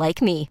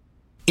 like me.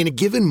 In a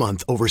given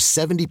month, over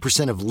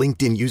 70% of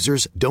LinkedIn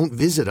users don't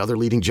visit other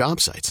leading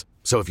job sites.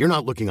 So if you're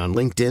not looking on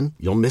LinkedIn,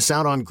 you'll miss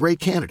out on great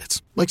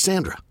candidates like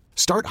Sandra.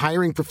 Start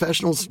hiring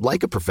professionals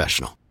like a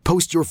professional.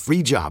 Post your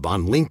free job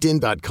on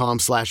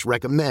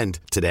linkedin.com/recommend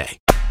today.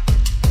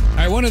 All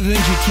All right, one of the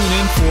things you tune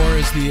in for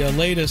is the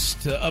latest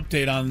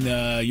update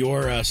on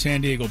your San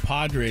Diego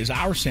Padres,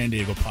 our San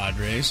Diego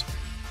Padres.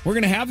 We're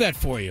going to have that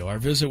for you. Our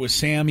visit with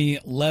Sammy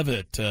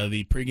Levitt,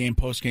 the pregame,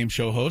 postgame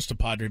show host of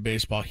Padre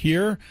Baseball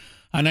here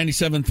on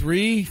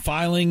 97.3,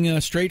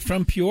 filing straight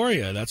from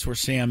Peoria. That's where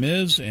Sam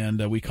is,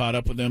 and we caught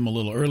up with him a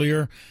little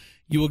earlier.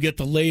 You will get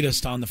the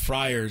latest on the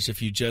Friars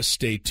if you just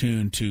stay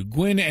tuned to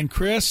Gwynn and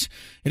Chris.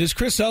 It is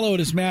Chris Ello, it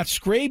is Matt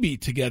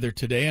Scraby together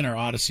today in our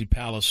Odyssey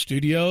Palace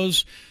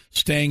studios,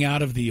 staying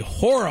out of the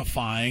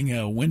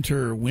horrifying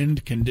winter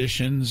wind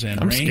conditions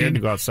and I'm rain scared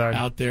to go outside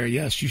out there.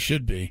 Yes, you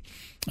should be.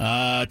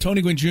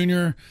 Tony Gwynn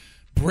Jr.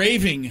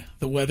 braving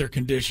the weather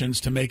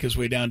conditions to make his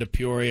way down to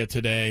Peoria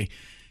today.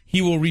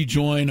 He will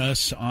rejoin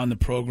us on the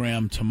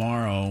program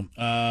tomorrow.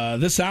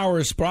 This hour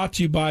is brought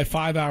to you by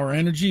 5 Hour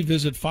Energy.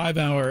 Visit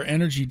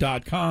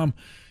 5hourenergy.com.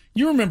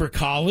 You remember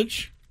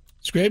college,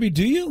 Scraby,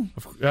 do you?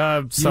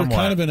 Somewhat. You were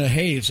kind of in a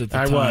haze at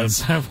the time. I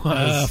was.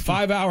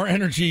 5 Hour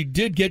Energy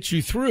did get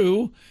you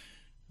through.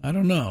 I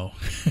don't know.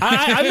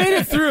 I made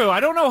it through. I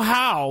don't know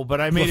how, but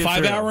I made it 5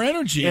 through. 5 Hour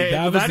Energy.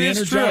 That was the is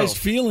energized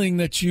true. feeling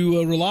that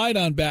you relied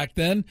on back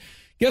then.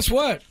 Guess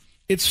what?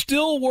 It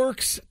still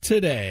works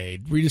today.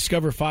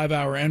 Rediscover 5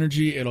 Hour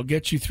Energy. It'll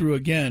get you through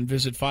again.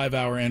 Visit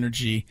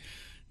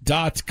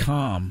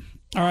 5hourenergy.com.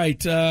 All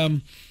right.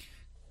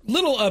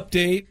 Little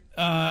update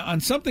on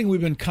something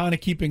we've been kind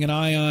of keeping an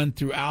eye on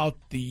throughout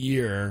the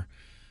year.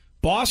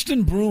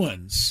 Boston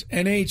Bruins,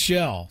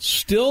 NHL,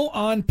 still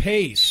on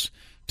pace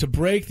to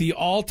break the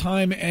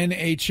all-time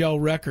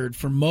NHL record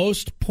for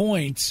most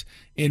points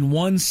in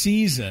one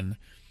season.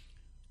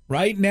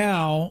 Right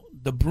now,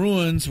 the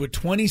Bruins, with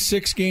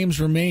 26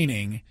 games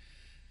remaining,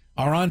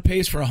 are on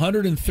pace for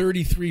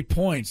 133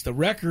 points. The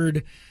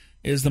record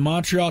is the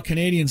Montreal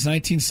Canadiens,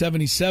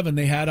 1977.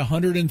 They had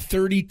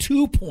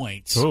 132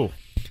 points. Oh.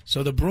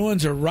 So the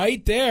Bruins are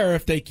right there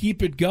if they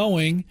keep it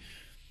going.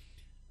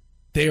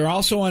 They are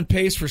also on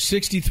pace for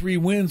 63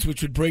 wins,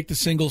 which would break the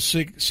single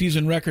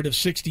season record of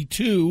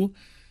 62,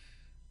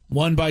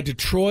 won by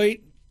Detroit,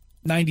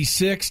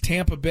 96,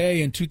 Tampa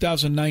Bay in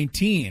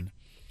 2019.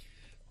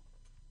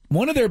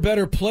 One of their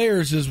better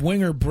players is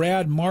winger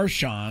Brad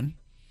Marchand.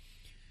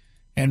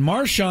 And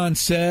Marchand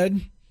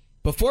said,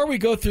 before we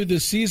go through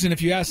this season,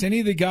 if you ask any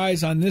of the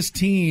guys on this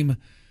team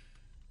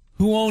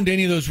who owned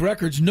any of those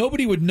records,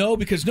 nobody would know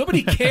because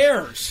nobody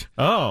cares.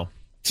 Oh.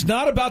 It's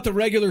not about the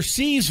regular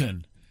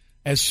season.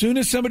 As soon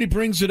as somebody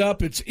brings it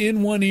up, it's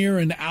in one ear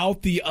and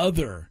out the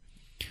other.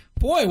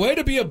 Boy, way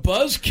to be a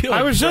buzzkill,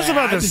 I was just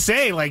Brad. about to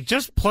say,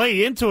 just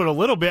play into it a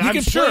little bit. You I'm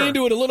can sure. play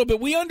into it a little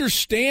bit. We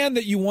understand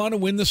that you want to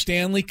win the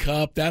Stanley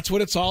Cup. That's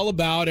what it's all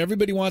about.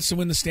 Everybody wants to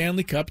win the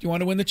Stanley Cup. You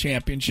want to win the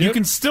championship. You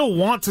can still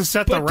want to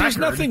set the record. But there's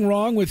nothing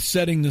wrong with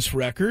setting this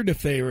record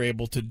if they are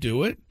able to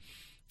do it.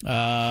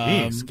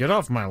 Jeez, get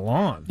off my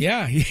lawn.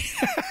 Yeah.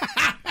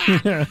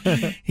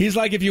 He's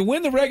like, if you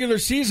win the regular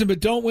season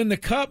but don't win the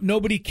Cup,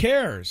 nobody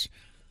cares.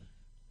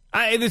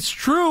 It's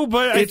true,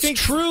 but it's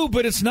true,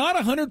 but it's not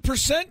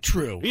 100%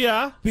 true.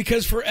 Yeah.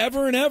 Because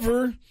forever and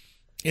ever,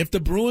 if the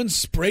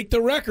Bruins break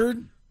the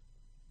record,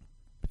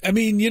 I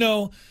mean,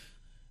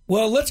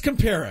 well, let's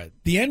compare it.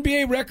 The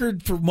NBA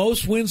record for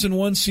most wins in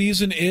one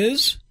season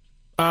is?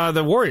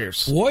 The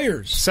Warriors.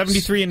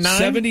 73-9.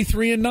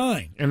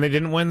 73-9. And they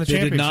didn't win the They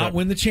championship. did not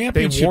win the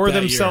championship. They wore that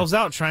themselves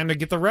year. out trying to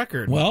get the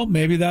record. Well,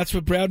 maybe that's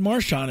what Brad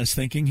Marchand is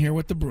thinking here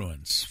with the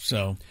Bruins.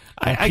 So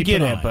I keep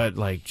get an it, eye.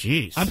 but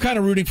geez. I'm kind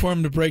of rooting for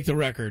him to break the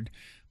record,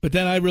 but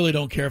then I really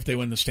don't care if they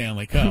win the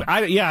Stanley Cup.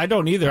 I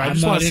don't either. I I'm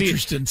just not want to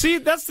interested. see.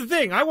 that's the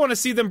thing. I want to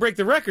see them break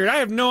the record.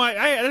 I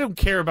don't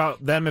care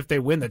about them if they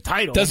win the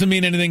title. Doesn't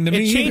mean anything to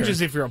me It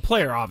changes either. if you're a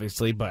player,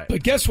 obviously, but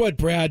guess what,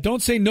 Brad?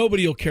 Don't say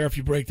nobody will care if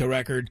you break the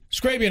record.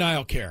 Scraby and I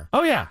will care.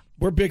 Oh yeah.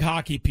 We're big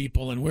hockey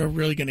people, and we're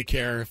really going to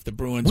care if the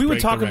Bruins We break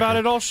would talk the about record.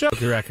 it all show.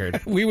 The record.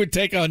 We would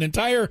take an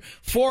entire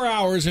 4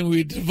 hours and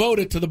we'd devote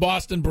it to the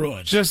Boston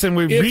Bruins. And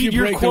we If read you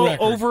your break the quote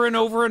record. over and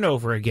over and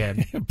over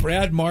again.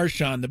 Brad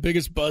Marchand, the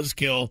biggest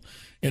buzzkill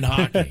in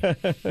hockey. All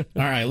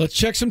right, let's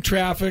check some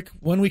traffic.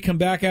 When we come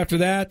back after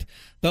that,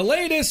 the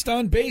latest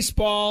on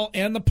baseball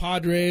and the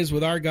Padres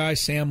with our guy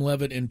Sam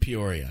Levitt in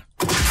Peoria.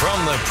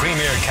 From the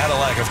Premier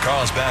Cadillac of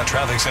Carlsbad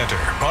Traffic Center,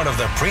 part of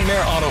the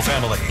Premier Auto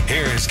family,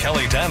 here's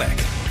Kelly Danick.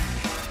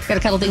 Got a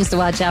couple things to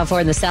watch out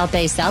for in the South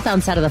Bay,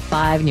 southbound side of the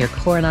 5 near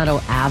Coronado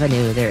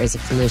Avenue. There is a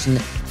collision.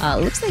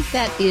 Looks like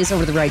that is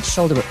over the right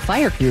shoulder, but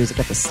fire crews have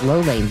got the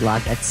slow lane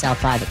blocked at South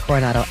 5 at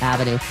Coronado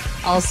Avenue.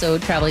 Also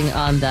traveling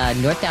on the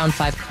northbound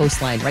 5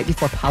 coastline right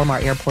before Palomar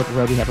Airport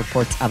Road. We have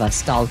reports of a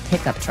stalled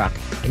pickup truck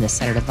in the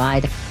center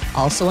divide.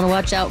 Also want to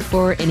watch out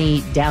for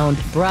any downed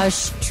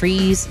brush,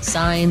 trees,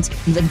 signs,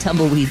 even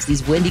tumbleweeds.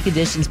 These windy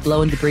conditions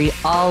blowing debris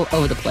all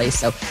over the place.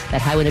 So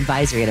that high wind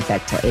advisory in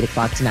effect till 8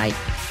 o'clock tonight.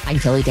 I'm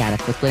Kelly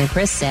Danick with Gwynn and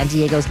Chris, San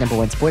Diego's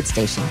 #1 sports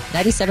station,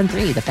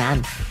 97.3 The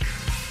Fan.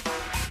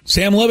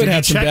 Sam Levitt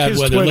had some bad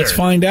weather. Twitter? Let's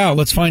find out.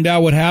 Let's find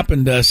out what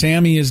happened.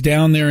 Sammy is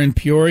down there in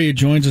Peoria.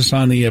 Joins us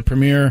on the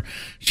Premier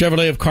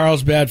Chevrolet of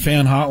Carlsbad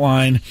fan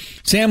hotline.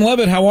 Sam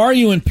Levitt, how are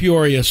you in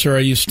Peoria, sir? Are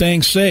you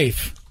staying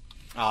safe?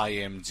 I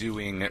am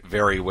doing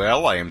very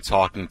well. I am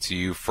talking to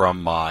you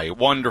from my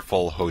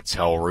wonderful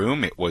hotel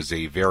room. It was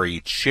a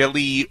very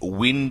chilly,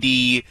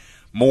 windy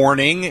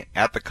morning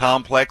at the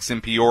complex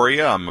in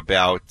Peoria. I'm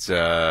about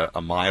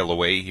a mile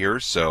away here,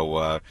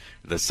 so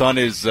the sun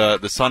is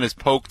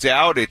poked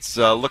out. It's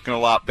looking a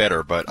lot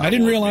better. But I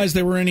didn't realize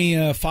there were any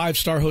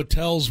 5-star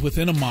hotels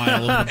within a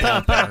mile of the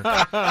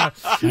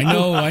ballpark. I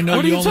know.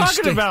 What are you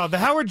talking about? The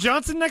Howard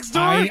Johnson next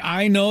door?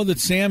 I know that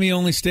Sammy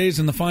only stays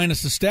in the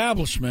finest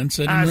establishments.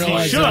 I didn't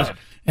realize that.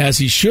 As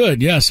he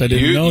should, yes. I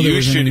didn't know there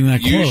was anything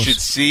that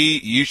close.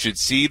 You should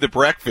see the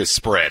breakfast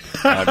spread.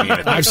 I mean,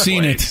 I've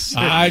seen it.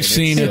 I've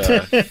seen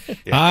it.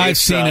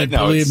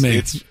 Believe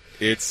me,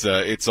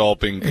 it's all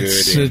been good.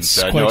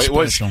 It's quite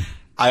special.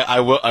 I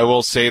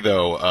will say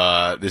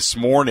though, this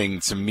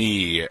morning to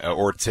me,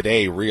 or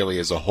today really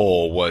as a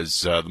whole,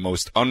 was the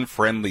most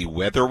unfriendly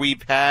weather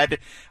we've had.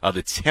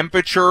 The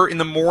temperature in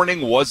the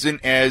morning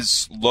wasn't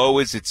as low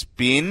as it's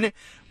been,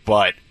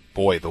 but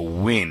boy, the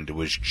wind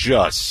was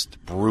just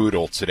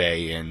brutal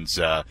today, and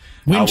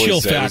wind chill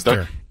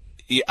factor.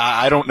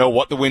 I don't know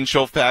what the wind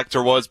chill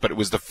factor was, but it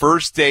was the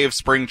first day of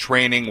spring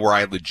training where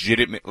I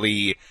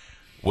legitimately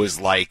was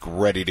like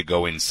ready to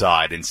go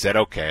inside and said,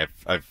 "Okay,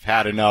 I've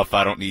had enough.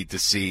 I don't need to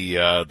see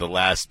the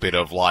last bit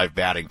of live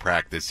batting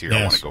practice here. Yes.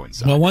 I want to go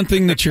inside." Well, one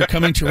thing that you're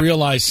coming to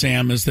realize,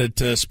 Sam, is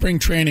that spring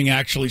training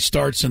actually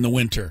starts in the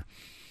winter.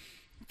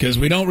 Because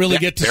we don't really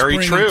get to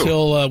spring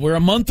until we're a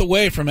month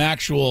away from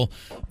actual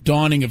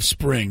dawning of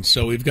spring,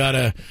 so we've got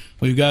to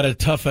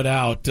tough it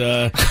out.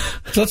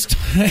 That's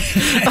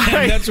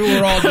what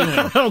we're all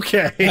doing.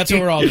 Okay, that's what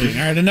we're all doing.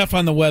 All right, enough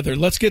on the weather.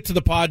 Let's get to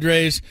the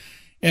Padres.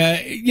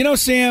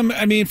 Sam,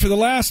 I mean, for the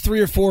last 3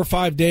 or 4 or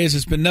 5 days,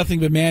 it's been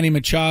nothing but Manny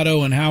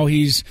Machado and how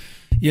he's,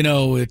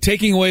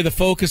 taking away the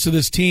focus of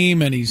this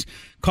team and he's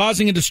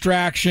causing a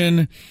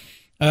distraction.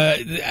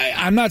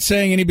 I'm not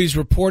saying anybody's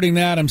reporting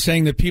that. I'm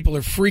saying that people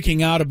are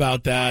freaking out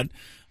about that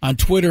on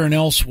Twitter and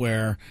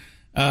elsewhere.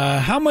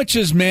 How much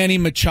is Manny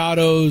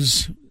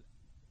Machado's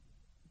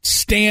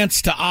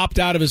stance to opt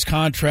out of his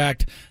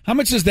contract, how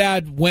much is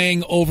that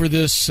weighing over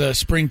this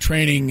spring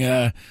training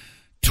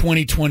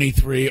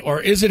 2023,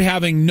 or is it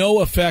having no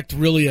effect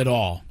really at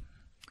all?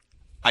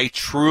 I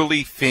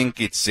truly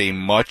think it's a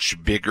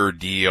much bigger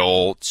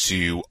deal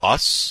to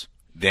us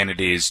than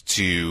it is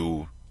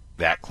to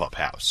that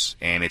clubhouse.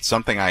 And it's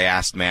something I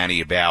asked Manny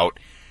about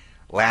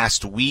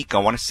last week. I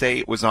want to say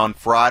it was on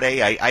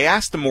Friday. I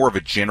asked him more of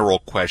a general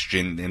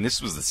question, and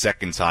this was the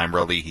second time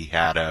really he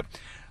had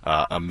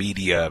a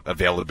media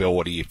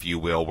availability, if you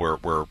will,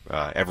 where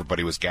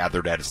everybody was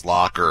gathered at his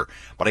locker.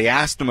 But I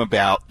asked him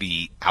about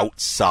the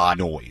outside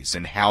noise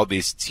and how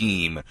this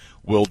team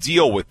will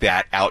deal with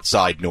that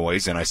outside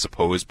noise. And I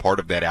suppose part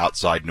of that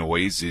outside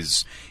noise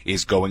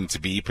is going to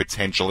be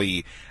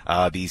potentially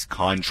these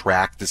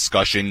contract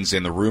discussions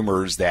and the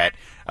rumors that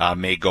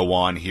may go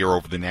on here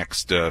over the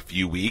next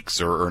few weeks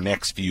or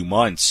next few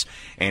months.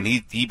 And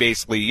he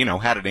basically,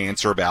 had an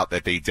answer about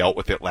that they dealt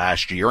with it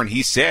last year. And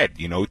he said,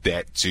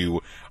 that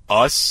to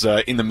us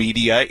in the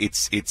media,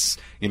 it's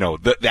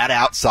that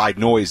outside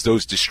noise,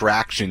 those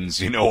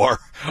distractions,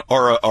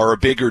 are a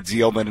bigger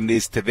deal than it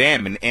is to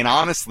them. And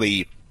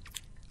honestly,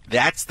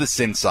 that's the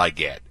sense I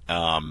get.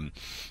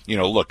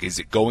 Look, is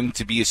it going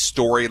to be a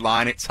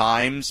storyline at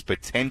times?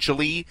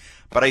 Potentially.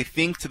 But I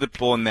think to the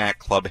people in that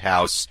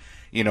clubhouse,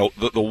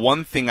 the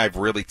one thing I've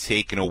really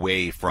taken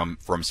away from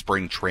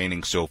spring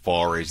training so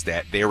far is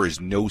that there is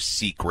no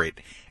secret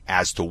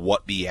as to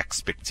what the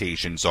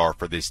expectations are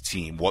for this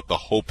team, what the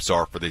hopes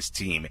are for this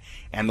team,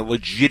 and the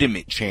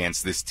legitimate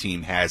chance this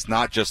team has,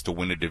 not just to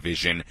win a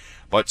division,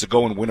 but to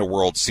go and win a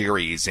World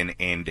Series.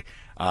 And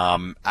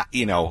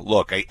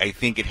look, I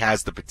think it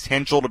has the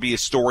potential to be a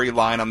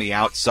storyline on the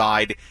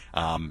outside.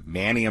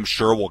 Manny, I'm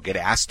sure, will get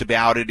asked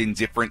about it in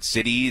different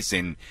cities,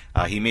 and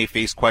he may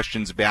face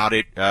questions about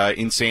it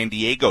in San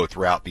Diego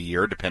throughout the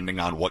year, depending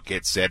on what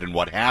gets said and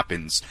what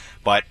happens.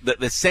 But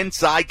the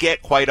sense I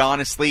get, quite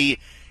honestly,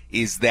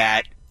 is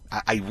that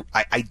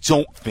I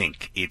don't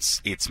think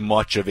it's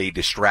much of a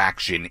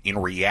distraction in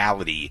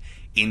reality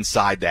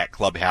inside that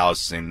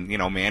clubhouse. And,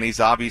 Manny's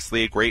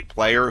obviously a great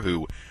player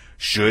who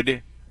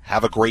should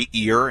have a great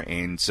year,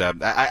 and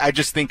I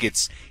just think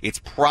it's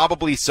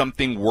probably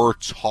something we're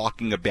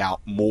talking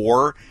about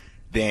more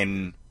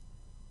than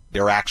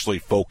they're actually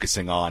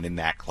focusing on in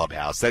that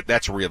clubhouse.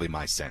 That's really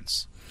my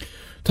sense.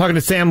 Talking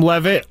to Sam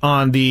Levitt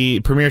on the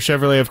Premier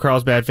Chevrolet of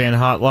Carlsbad fan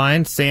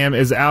hotline. Sam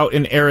is out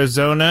in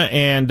Arizona,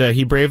 and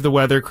he braved the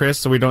weather, Chris,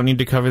 so we don't need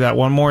to cover that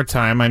one more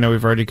time. I know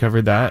we've already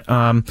covered that.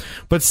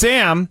 But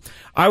Sam,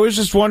 I was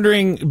just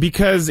wondering,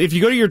 because if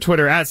you go to your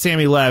Twitter, at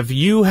Sammy Lev,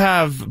 you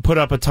have put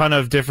up a ton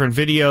of different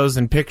videos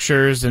and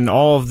pictures and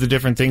all of the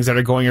different things that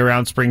are going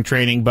around spring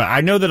training. But I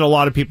know that a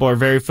lot of people are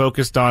very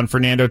focused on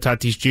Fernando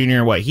Tatis Jr.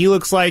 and what he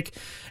looks like.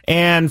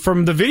 And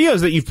from the videos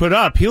that you've put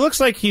up, he looks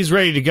like he's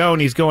ready to go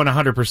and he's going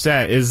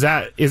 100%. Is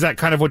that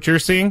kind of what you're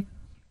seeing?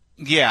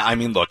 Yeah, I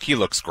mean, look, he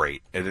looks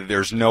great.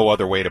 There's no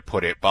other way to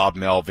put it. Bob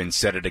Melvin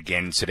said it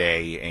again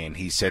today, and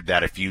he said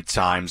that a few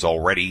times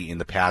already in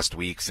the past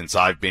week since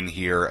I've been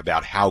here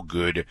about how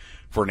good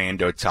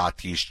Fernando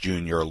Tatis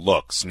Jr.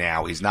 looks.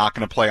 Now, he's not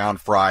going to play on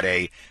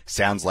Friday.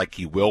 Sounds like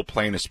he will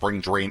play in a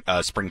spring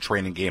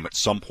training game at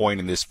some point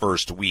in this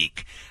first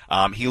week.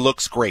 He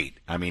looks great.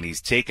 I mean,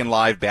 he's taken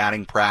live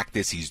batting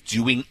practice. He's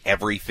doing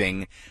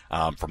everything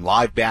from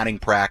live batting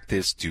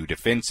practice to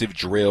defensive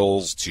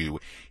drills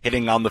to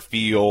hitting on the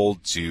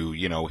field to,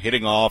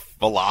 hitting off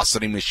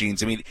velocity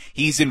machines. I mean,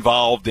 he's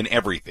involved in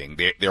everything.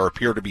 There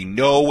appear to be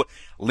no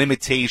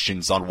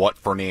limitations on what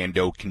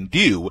Fernando can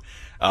do.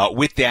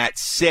 With that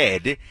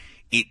said,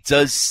 it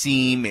does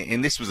seem,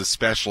 and this was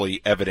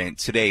especially evident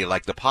today,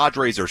 like the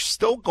Padres are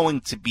still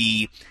going to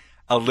be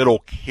a little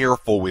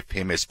careful with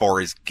him as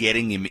far as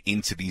getting him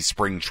into these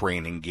spring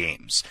training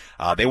games.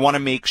 They want to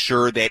make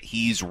sure that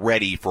he's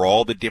ready for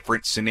all the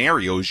different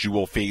scenarios you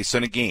will face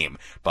in a game.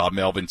 Bob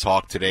Melvin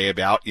talked today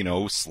about,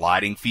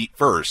 sliding feet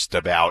first,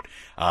 about,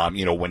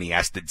 when he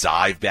has to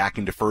dive back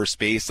into first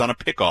base on a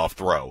pickoff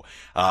throw.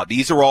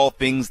 These are all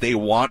things they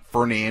want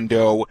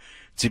Fernando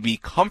to be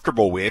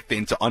comfortable with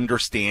and to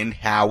understand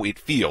how it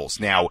feels.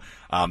 Now,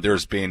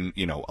 there's been,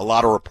 a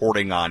lot of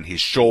reporting on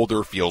his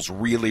shoulder feels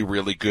really,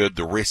 really good.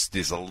 The wrist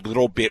is a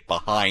little bit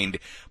behind,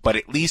 but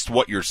at least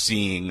what you're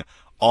seeing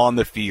on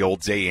the field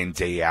day in,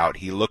 day out,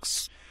 he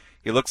looks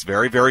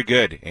very, very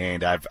good.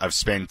 And I've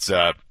spent,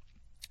 a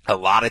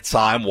lot of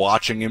time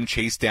watching him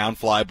chase down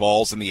fly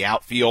balls in the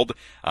outfield.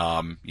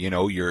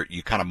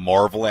 You kind of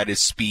marvel at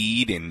his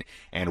speed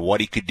and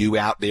what he could do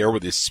out there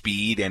with his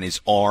speed and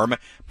his arm,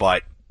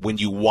 but when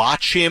you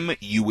watch him,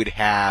 you would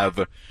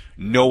have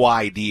no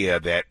idea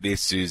that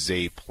this is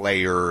a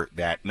player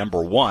that,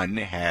 number one,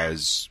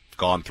 has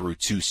gone through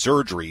 2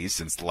 surgeries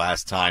since the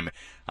last time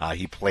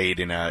he played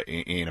in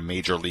a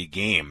major league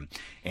game,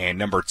 and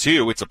number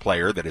 2, it's a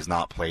player that has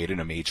not played in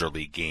a major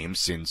league game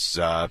since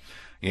the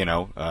end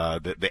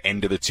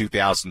of the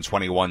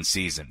 2021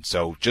 season.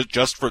 So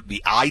just for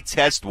the eye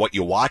test, what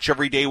you watch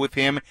every day with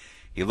him,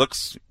 he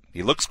looks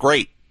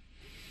great.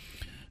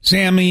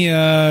 Sammy,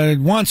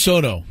 Juan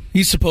Soto,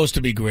 he's supposed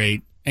to be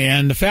great.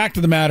 And the fact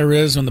of the matter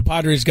is, when the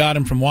Padres got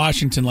him from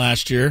Washington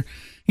last year,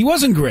 he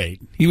wasn't great.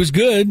 He was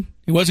good.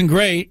 He wasn't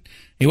great.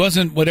 He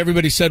wasn't what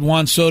everybody said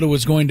Juan Soto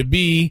was going to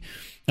be.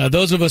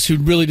 Those of us who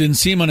really didn't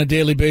see him on a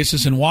daily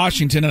basis in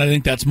Washington, and I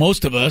think that's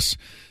most of us,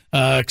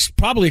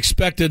 probably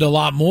expected a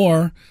lot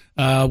more.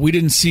 We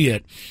didn't see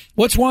it.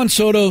 What's Juan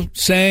Soto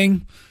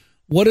saying?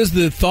 What is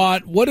the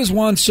thought? What is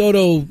Juan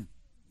Soto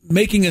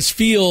making us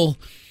feel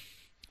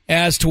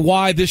as to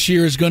why this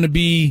year is going to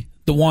be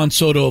the Juan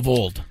Soto of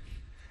old?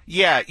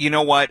 Yeah, you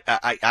know what?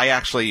 I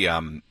actually,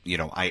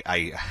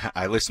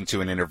 I listened to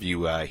an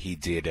interview he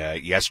did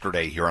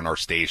yesterday here on our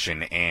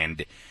station,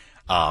 and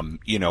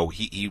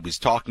he was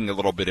talking a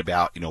little bit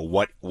about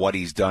what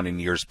he's done in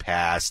years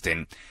past,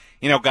 and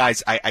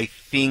guys, I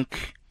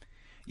think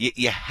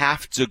you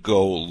have to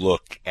go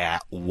look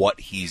at what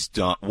he's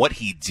done, what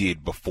he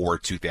did before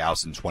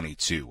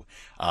 2022.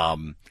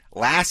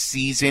 Last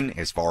season,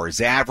 as far as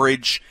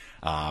average,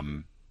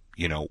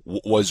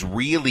 was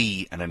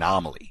really an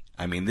anomaly.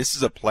 I mean, this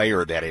is a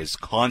player that has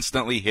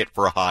constantly hit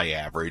for a high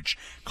average,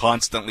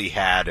 constantly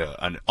had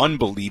an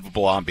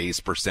unbelievable on-base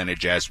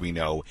percentage, as we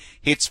know,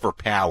 hits for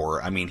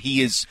power. I mean,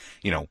 he is,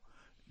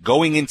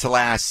 going into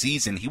last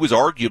season, he was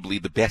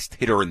arguably the best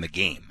hitter in the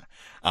game.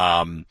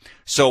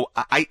 So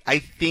I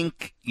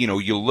think,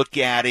 you look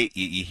at it,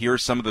 you hear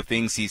some of the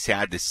things he's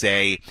had to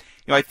say.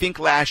 I think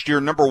last year,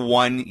 number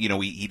one,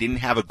 he didn't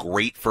have a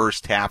great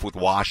first half with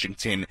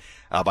Washington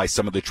by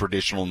some of the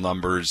traditional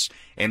numbers.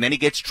 And then he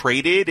gets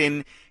traded,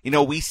 and,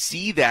 we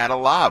see that a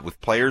lot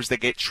with players that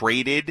get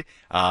traded,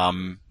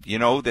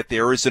 that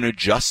there is an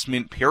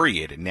adjustment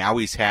period. And now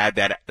he's had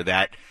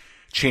that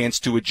chance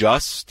to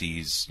adjust.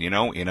 He's, in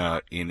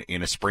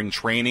a spring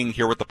training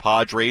here with the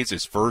Padres,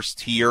 his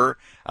first here.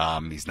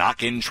 He's not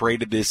getting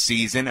traded this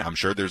season. I'm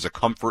sure there's a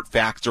comfort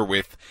factor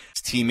with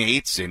his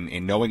teammates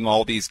and knowing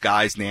all these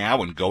guys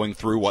now and going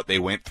through what they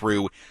went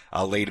through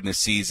late in the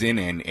season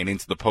and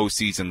into the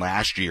postseason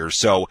last year.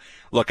 So,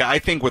 look, I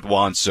think with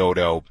Juan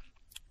Soto,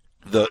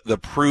 the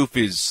proof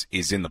is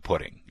in the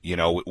pudding.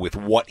 With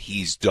what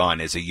he's done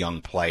as a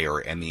young player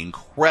and the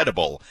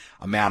incredible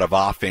amount of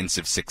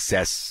offensive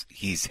success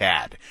he's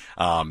had.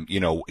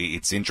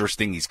 It's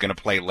interesting. He's going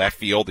to play left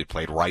field. He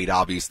played right,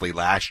 obviously,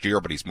 last year,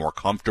 but he's more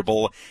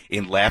comfortable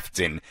in left.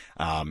 And,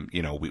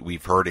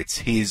 we've heard it's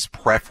his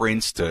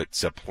preference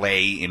to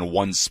play in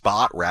one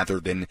spot rather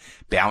than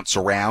bounce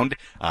around.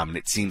 And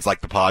it seems like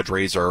the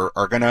Padres are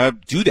going to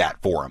do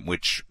that for him,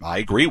 which I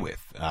agree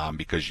with,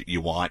 because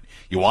you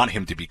want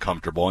him to be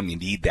comfortable and you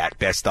need that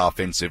best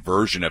offensive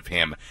version of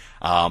him.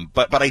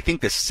 But I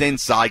think the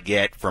sense I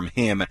get from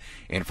him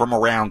and from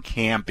around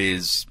camp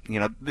is,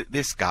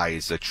 this guy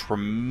is a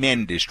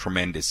tremendous,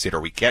 tremendous hitter.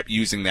 We kept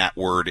using that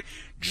word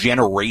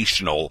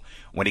generational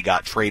when he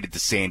got traded to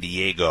San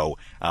Diego.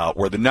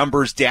 Were the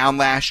numbers down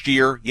last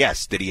year?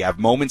 Yes. Did he have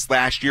moments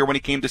last year when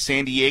he came to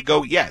San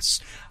Diego? Yes.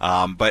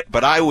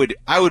 But I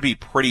would be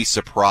pretty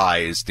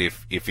surprised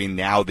if in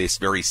now this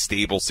very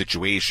stable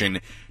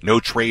situation, no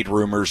trade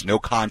rumors, no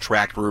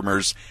contract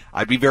rumors,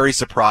 I'd be very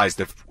surprised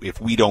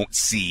if we don't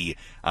see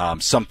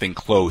something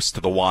close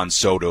to the Juan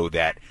Soto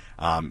that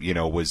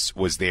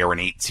was there in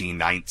 18,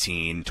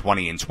 19,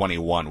 20, and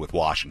 21 with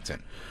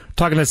Washington.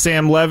 Talking to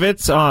Sam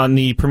Levitz on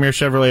the Premier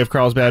Chevrolet of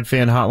Carlsbad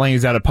fan hotline.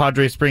 He's out of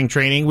Padres spring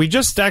training. We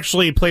just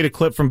actually played a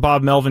clip from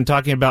Bob Melvin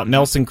talking about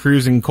Nelson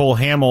Cruz and Cole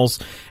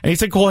Hamels. And he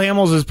said Cole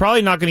Hamels is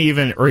probably not going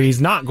to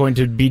he's not going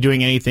to be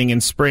doing anything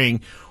in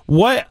spring.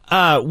 What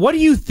do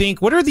you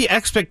think? What are the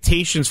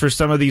expectations for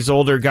some of these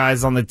older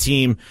guys on the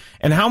team?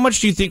 And how much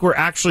do you think we're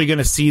actually going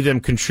to see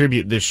them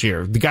contribute this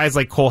year? The guys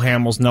like Cole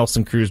Hamels,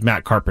 Nelson Cruz,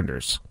 Matt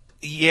Carpenters.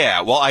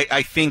 Yeah, well,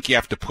 I think you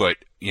have to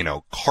put,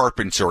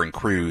 Carpenter and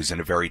Cruz in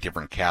a very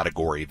different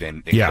category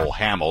than Cole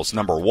Hamels.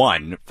 Number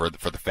one, for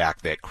the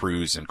fact that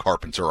Cruz and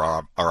Carpenter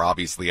are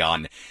obviously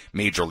on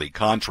major league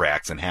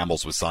contracts, and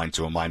Hamels was signed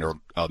to a minor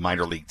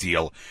league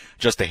deal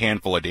just a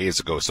handful of days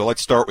ago. So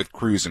let's start with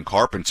Cruz and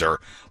Carpenter.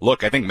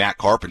 Look, I think Matt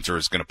Carpenter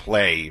is going to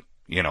play,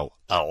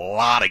 a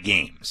lot of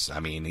games. I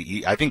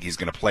mean, I think he's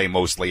going to play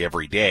mostly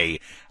every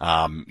day.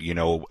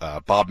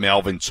 Bob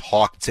Melvin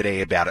talked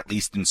today about, at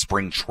least in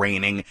spring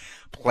training,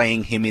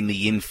 playing him in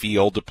the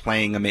infield,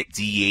 playing him at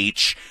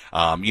DH.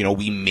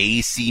 We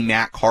may see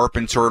Matt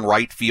Carpenter in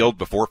right field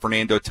before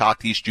Fernando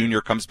Tatis Jr.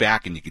 comes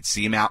back, and you could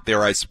see him out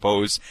there, I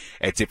suppose,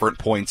 at different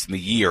points in the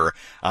year.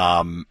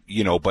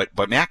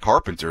 But Matt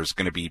Carpenter is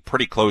going to be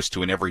pretty close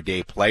to an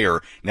everyday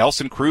player.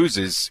 Nelson Cruz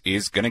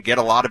is going to get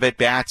a lot of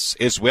at-bats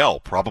as well,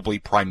 probably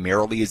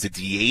primarily as a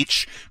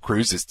DH.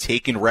 Cruz has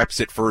taken reps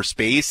at first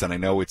base, and I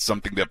know it's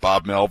something that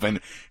Bob Melvin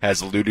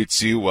has alluded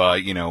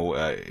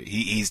to.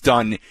 He's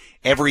done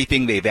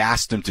everything they've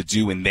asked him to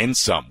do and then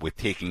some with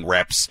taking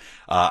reps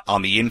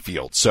on the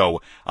infield.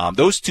 So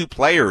those two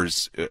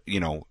players,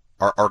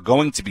 are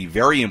going to be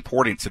very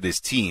important to this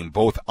team,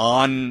 both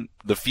on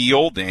the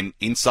field and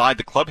inside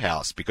the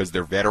clubhouse, because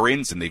they're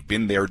veterans and they've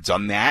been there,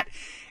 done that.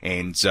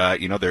 And,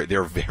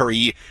 they're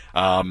very,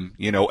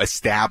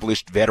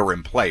 established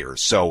veteran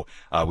players. So,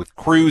 with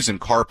Cruz and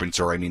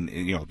Carpenter, I mean,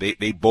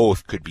 they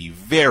both could be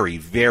very,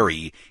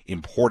 very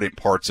important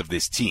parts of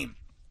this team.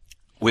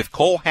 With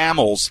Cole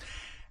Hamels,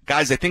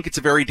 guys, I think it's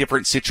a very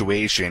different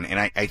situation, and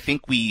I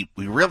think we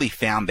really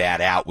found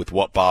that out with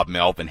what Bob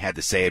Melvin had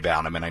to say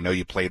about him. And I know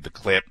you played the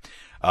clip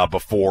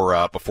before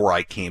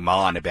I came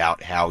on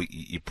about how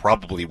you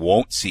probably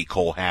won't see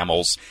Cole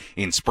Hamels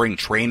in spring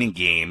training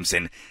games.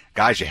 And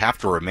guys, you have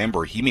to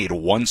remember, he made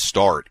one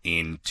start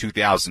in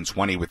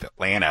 2020 with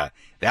Atlanta.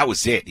 That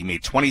was it. He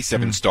made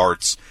 27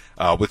 starts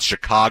with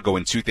Chicago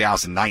in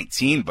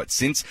 2019, but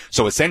since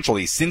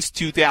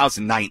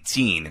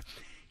 2019,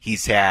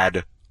 he's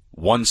had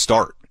one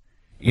start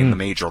in the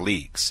major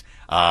leagues.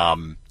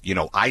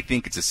 I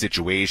think it's a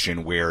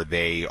situation where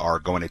they are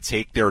going to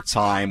take their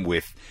time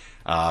with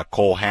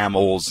Cole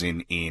Hamels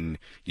in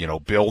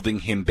building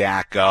him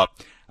back up,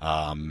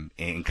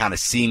 and kind of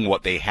seeing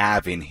what they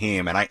have in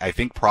him. And I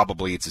think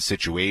probably it's a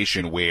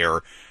situation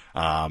where,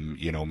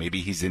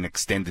 maybe he's in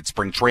extended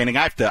spring training.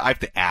 I have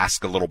to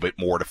ask a little bit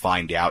more to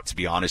find out, to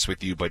be honest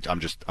with you, but I'm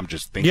just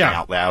thinking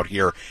out loud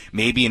here.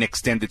 Maybe an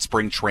extended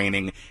spring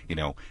training,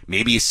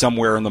 maybe he's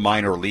somewhere in the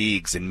minor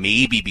leagues, and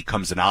maybe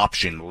becomes an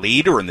option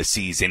later in the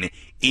season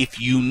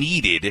if you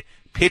needed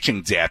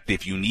pitching depth,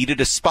 if you needed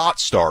a spot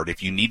start,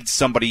 if you needed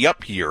somebody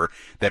up here,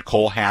 that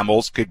Cole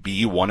Hamels could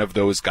be one of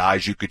those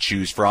guys you could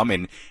choose from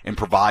and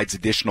provides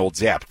additional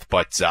depth.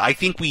 But I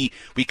think we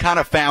kind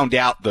of found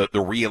out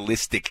the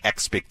realistic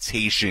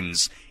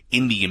expectations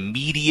in the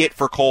immediate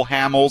for Cole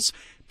Hamels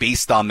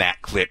based on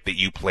that clip that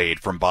you played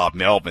from Bob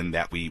Melvin,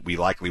 that we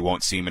likely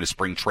won't see him in a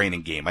spring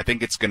training game. I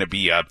think it's going to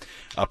be a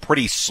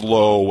pretty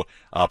slow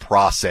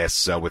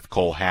process with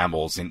Cole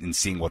Hamels in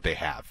seeing what they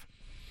have.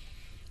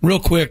 Real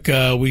quick,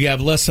 we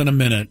have less than a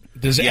minute.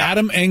 Does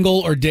Adam Engel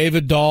or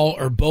David Dahl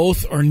or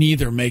both or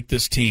neither make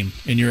this team,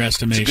 in your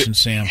estimation,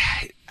 Sam?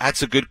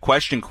 That's a good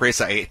question,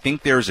 Chris. I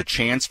think there's a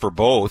chance for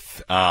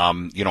both. I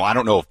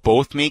don't know if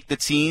both make the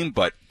team,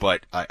 but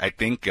I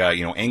think,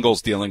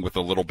 Engel's dealing with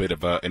a little bit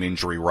of an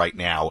injury right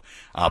now.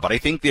 But I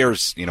think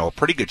there's, a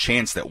pretty good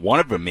chance that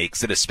one of them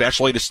makes it,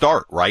 especially to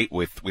start, right?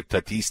 With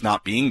Tatis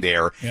not being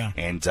there. Yeah.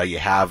 And, you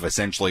have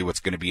essentially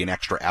what's going to be an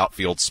extra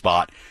outfield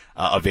spot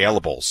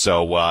available.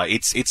 So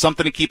it's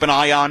something to keep an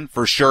eye on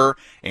for sure.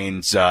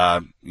 And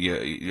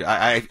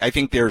I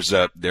think there's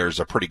a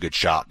pretty good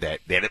shot that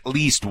at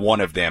least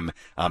one of them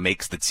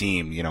makes the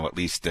team. At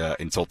least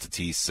until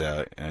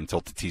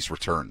Tatis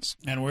returns.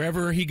 And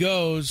wherever he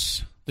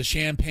goes, The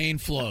champagne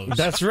flows.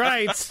 That's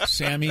right.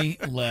 Sammy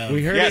Lev.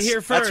 We heard it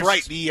here first.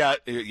 That's right.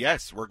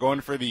 Yes, we're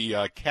going for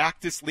the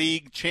Cactus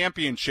League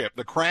Championship,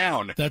 the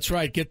crown. That's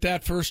right. Get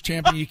that first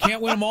champion. You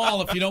can't win them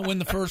all if you don't win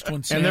the first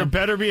one, Sam. And there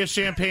better be a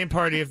champagne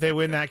party if they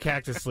win that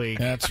Cactus League.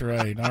 That's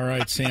right. All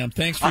right, Sam.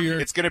 Thanks for your...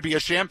 It's going to be a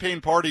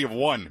champagne party of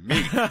one.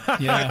 Me.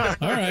 Yeah.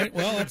 All right.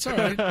 Well, that's all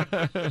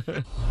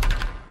right.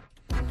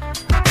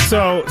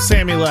 So,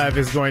 Sammy Lev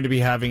is going to be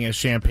having a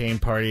champagne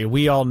party.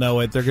 We all know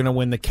it. They're going to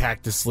win the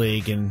Cactus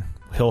League, and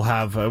he'll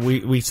have...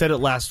 we said it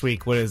last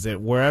week. What is it?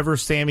 Wherever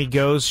Sammy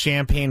goes,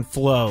 champagne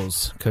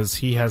flows, because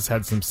he has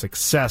had some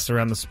success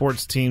around the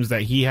sports teams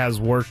that he has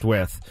worked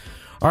with.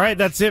 All right,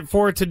 that's it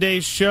for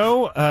today's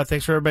show.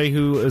 Thanks for everybody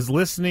who is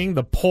listening.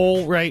 The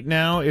poll right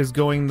now is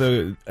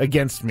going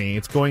against me.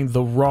 It's going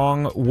the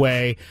wrong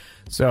way.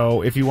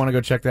 So if you want to go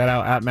check that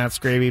out, at Matt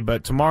Scraby.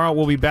 But tomorrow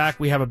we'll be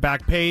back. We have a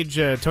back page.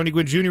 Tony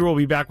Gwynn Jr. will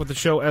be back with the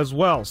show as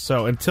well.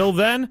 So until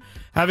then,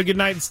 have a good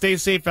night and stay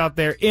safe out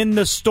there in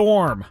the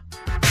storm.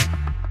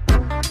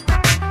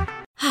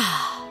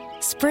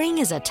 Spring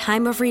is a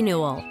time of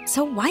renewal,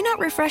 so why not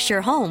refresh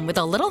your home with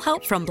a little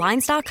help from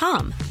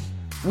Blinds.com?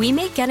 We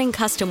make getting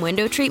custom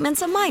window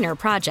treatments a minor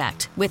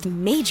project with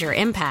major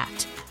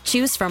impact.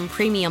 Choose from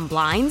premium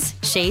blinds,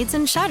 shades,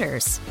 and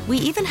shutters. We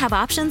even have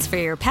options for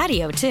your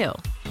patio, too.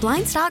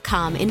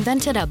 Blinds.com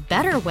invented a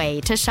better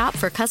way to shop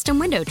for custom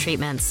window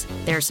treatments.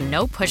 There's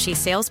no pushy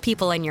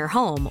salespeople in your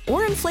home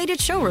or inflated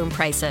showroom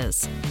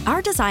prices.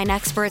 Our design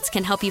experts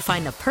can help you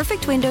find the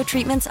perfect window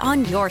treatments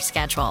on your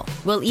schedule.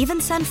 We'll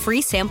even send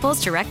free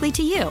samples directly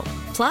to you.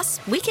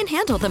 Plus, we can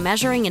handle the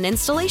measuring and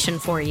installation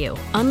for you.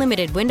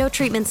 Unlimited window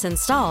treatments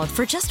installed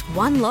for just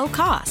one low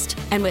cost.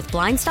 And with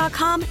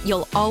Blinds.com,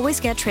 you'll always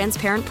get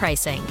transparent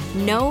pricing.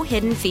 No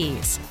hidden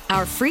fees.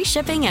 Our free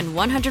shipping and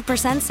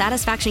 100%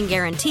 satisfaction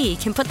guarantee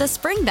can put the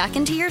spring back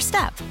into your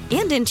step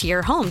and into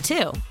your home,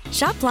 too.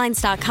 Shop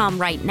Blinds.com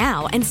right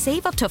now and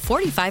save up to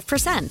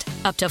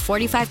 45%. Up to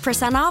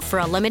 45% off for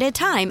a limited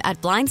time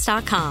at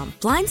Blinds.com.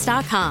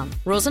 Blinds.com.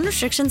 Rules and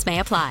restrictions may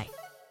apply.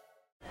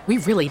 We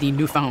really need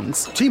new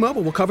phones.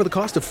 T-Mobile will cover the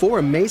cost of 4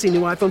 amazing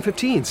new iPhone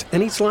 15s,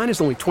 and each line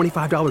is only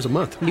 $25 a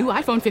month. New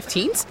iPhone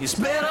 15s? It's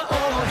better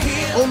over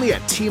here. Only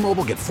at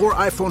T-Mobile, get 4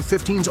 iPhone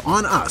 15s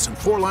on us and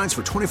 4 lines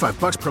for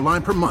 $25 per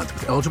line per month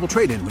with eligible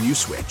trade-in when you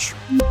switch.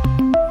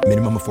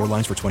 Minimum of 4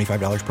 lines for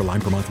 $25 per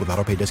line per month with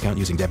autopay discount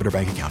using debit or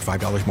bank account.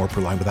 $5 more per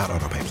line without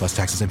autopay, plus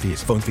taxes and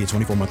fees. Phone fee at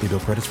 24 monthly bill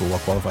credits for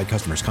well-qualified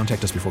customers.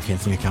 Contact us before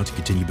canceling account to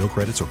continue bill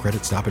credits or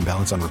credit stop and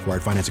balance on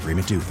required finance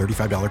agreement due.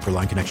 $35 per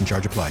line connection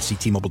charge applies. See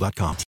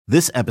T-Mobile.com.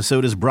 This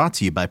episode is brought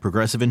to you by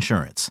Progressive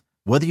Insurance.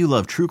 Whether you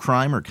love true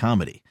crime or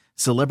comedy,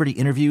 celebrity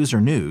interviews or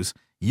news,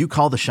 you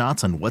call the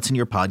shots on what's in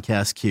your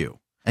podcast queue.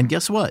 And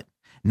guess what?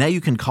 Now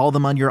you can call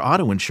them on your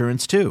auto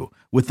insurance too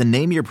with the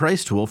Name Your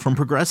Price tool from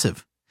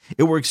Progressive.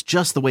 It works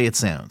just the way it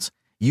sounds.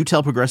 You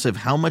tell Progressive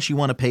how much you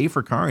want to pay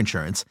for car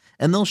insurance,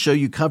 and they'll show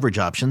you coverage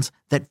options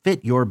that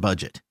fit your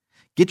budget.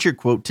 Get your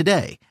quote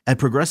today at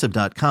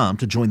Progressive.com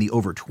to join the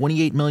over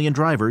 28 million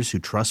drivers who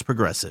trust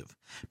Progressive.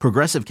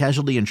 Progressive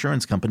Casualty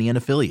Insurance Company and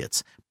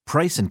Affiliates.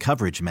 Price and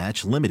coverage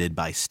match limited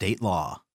by state law.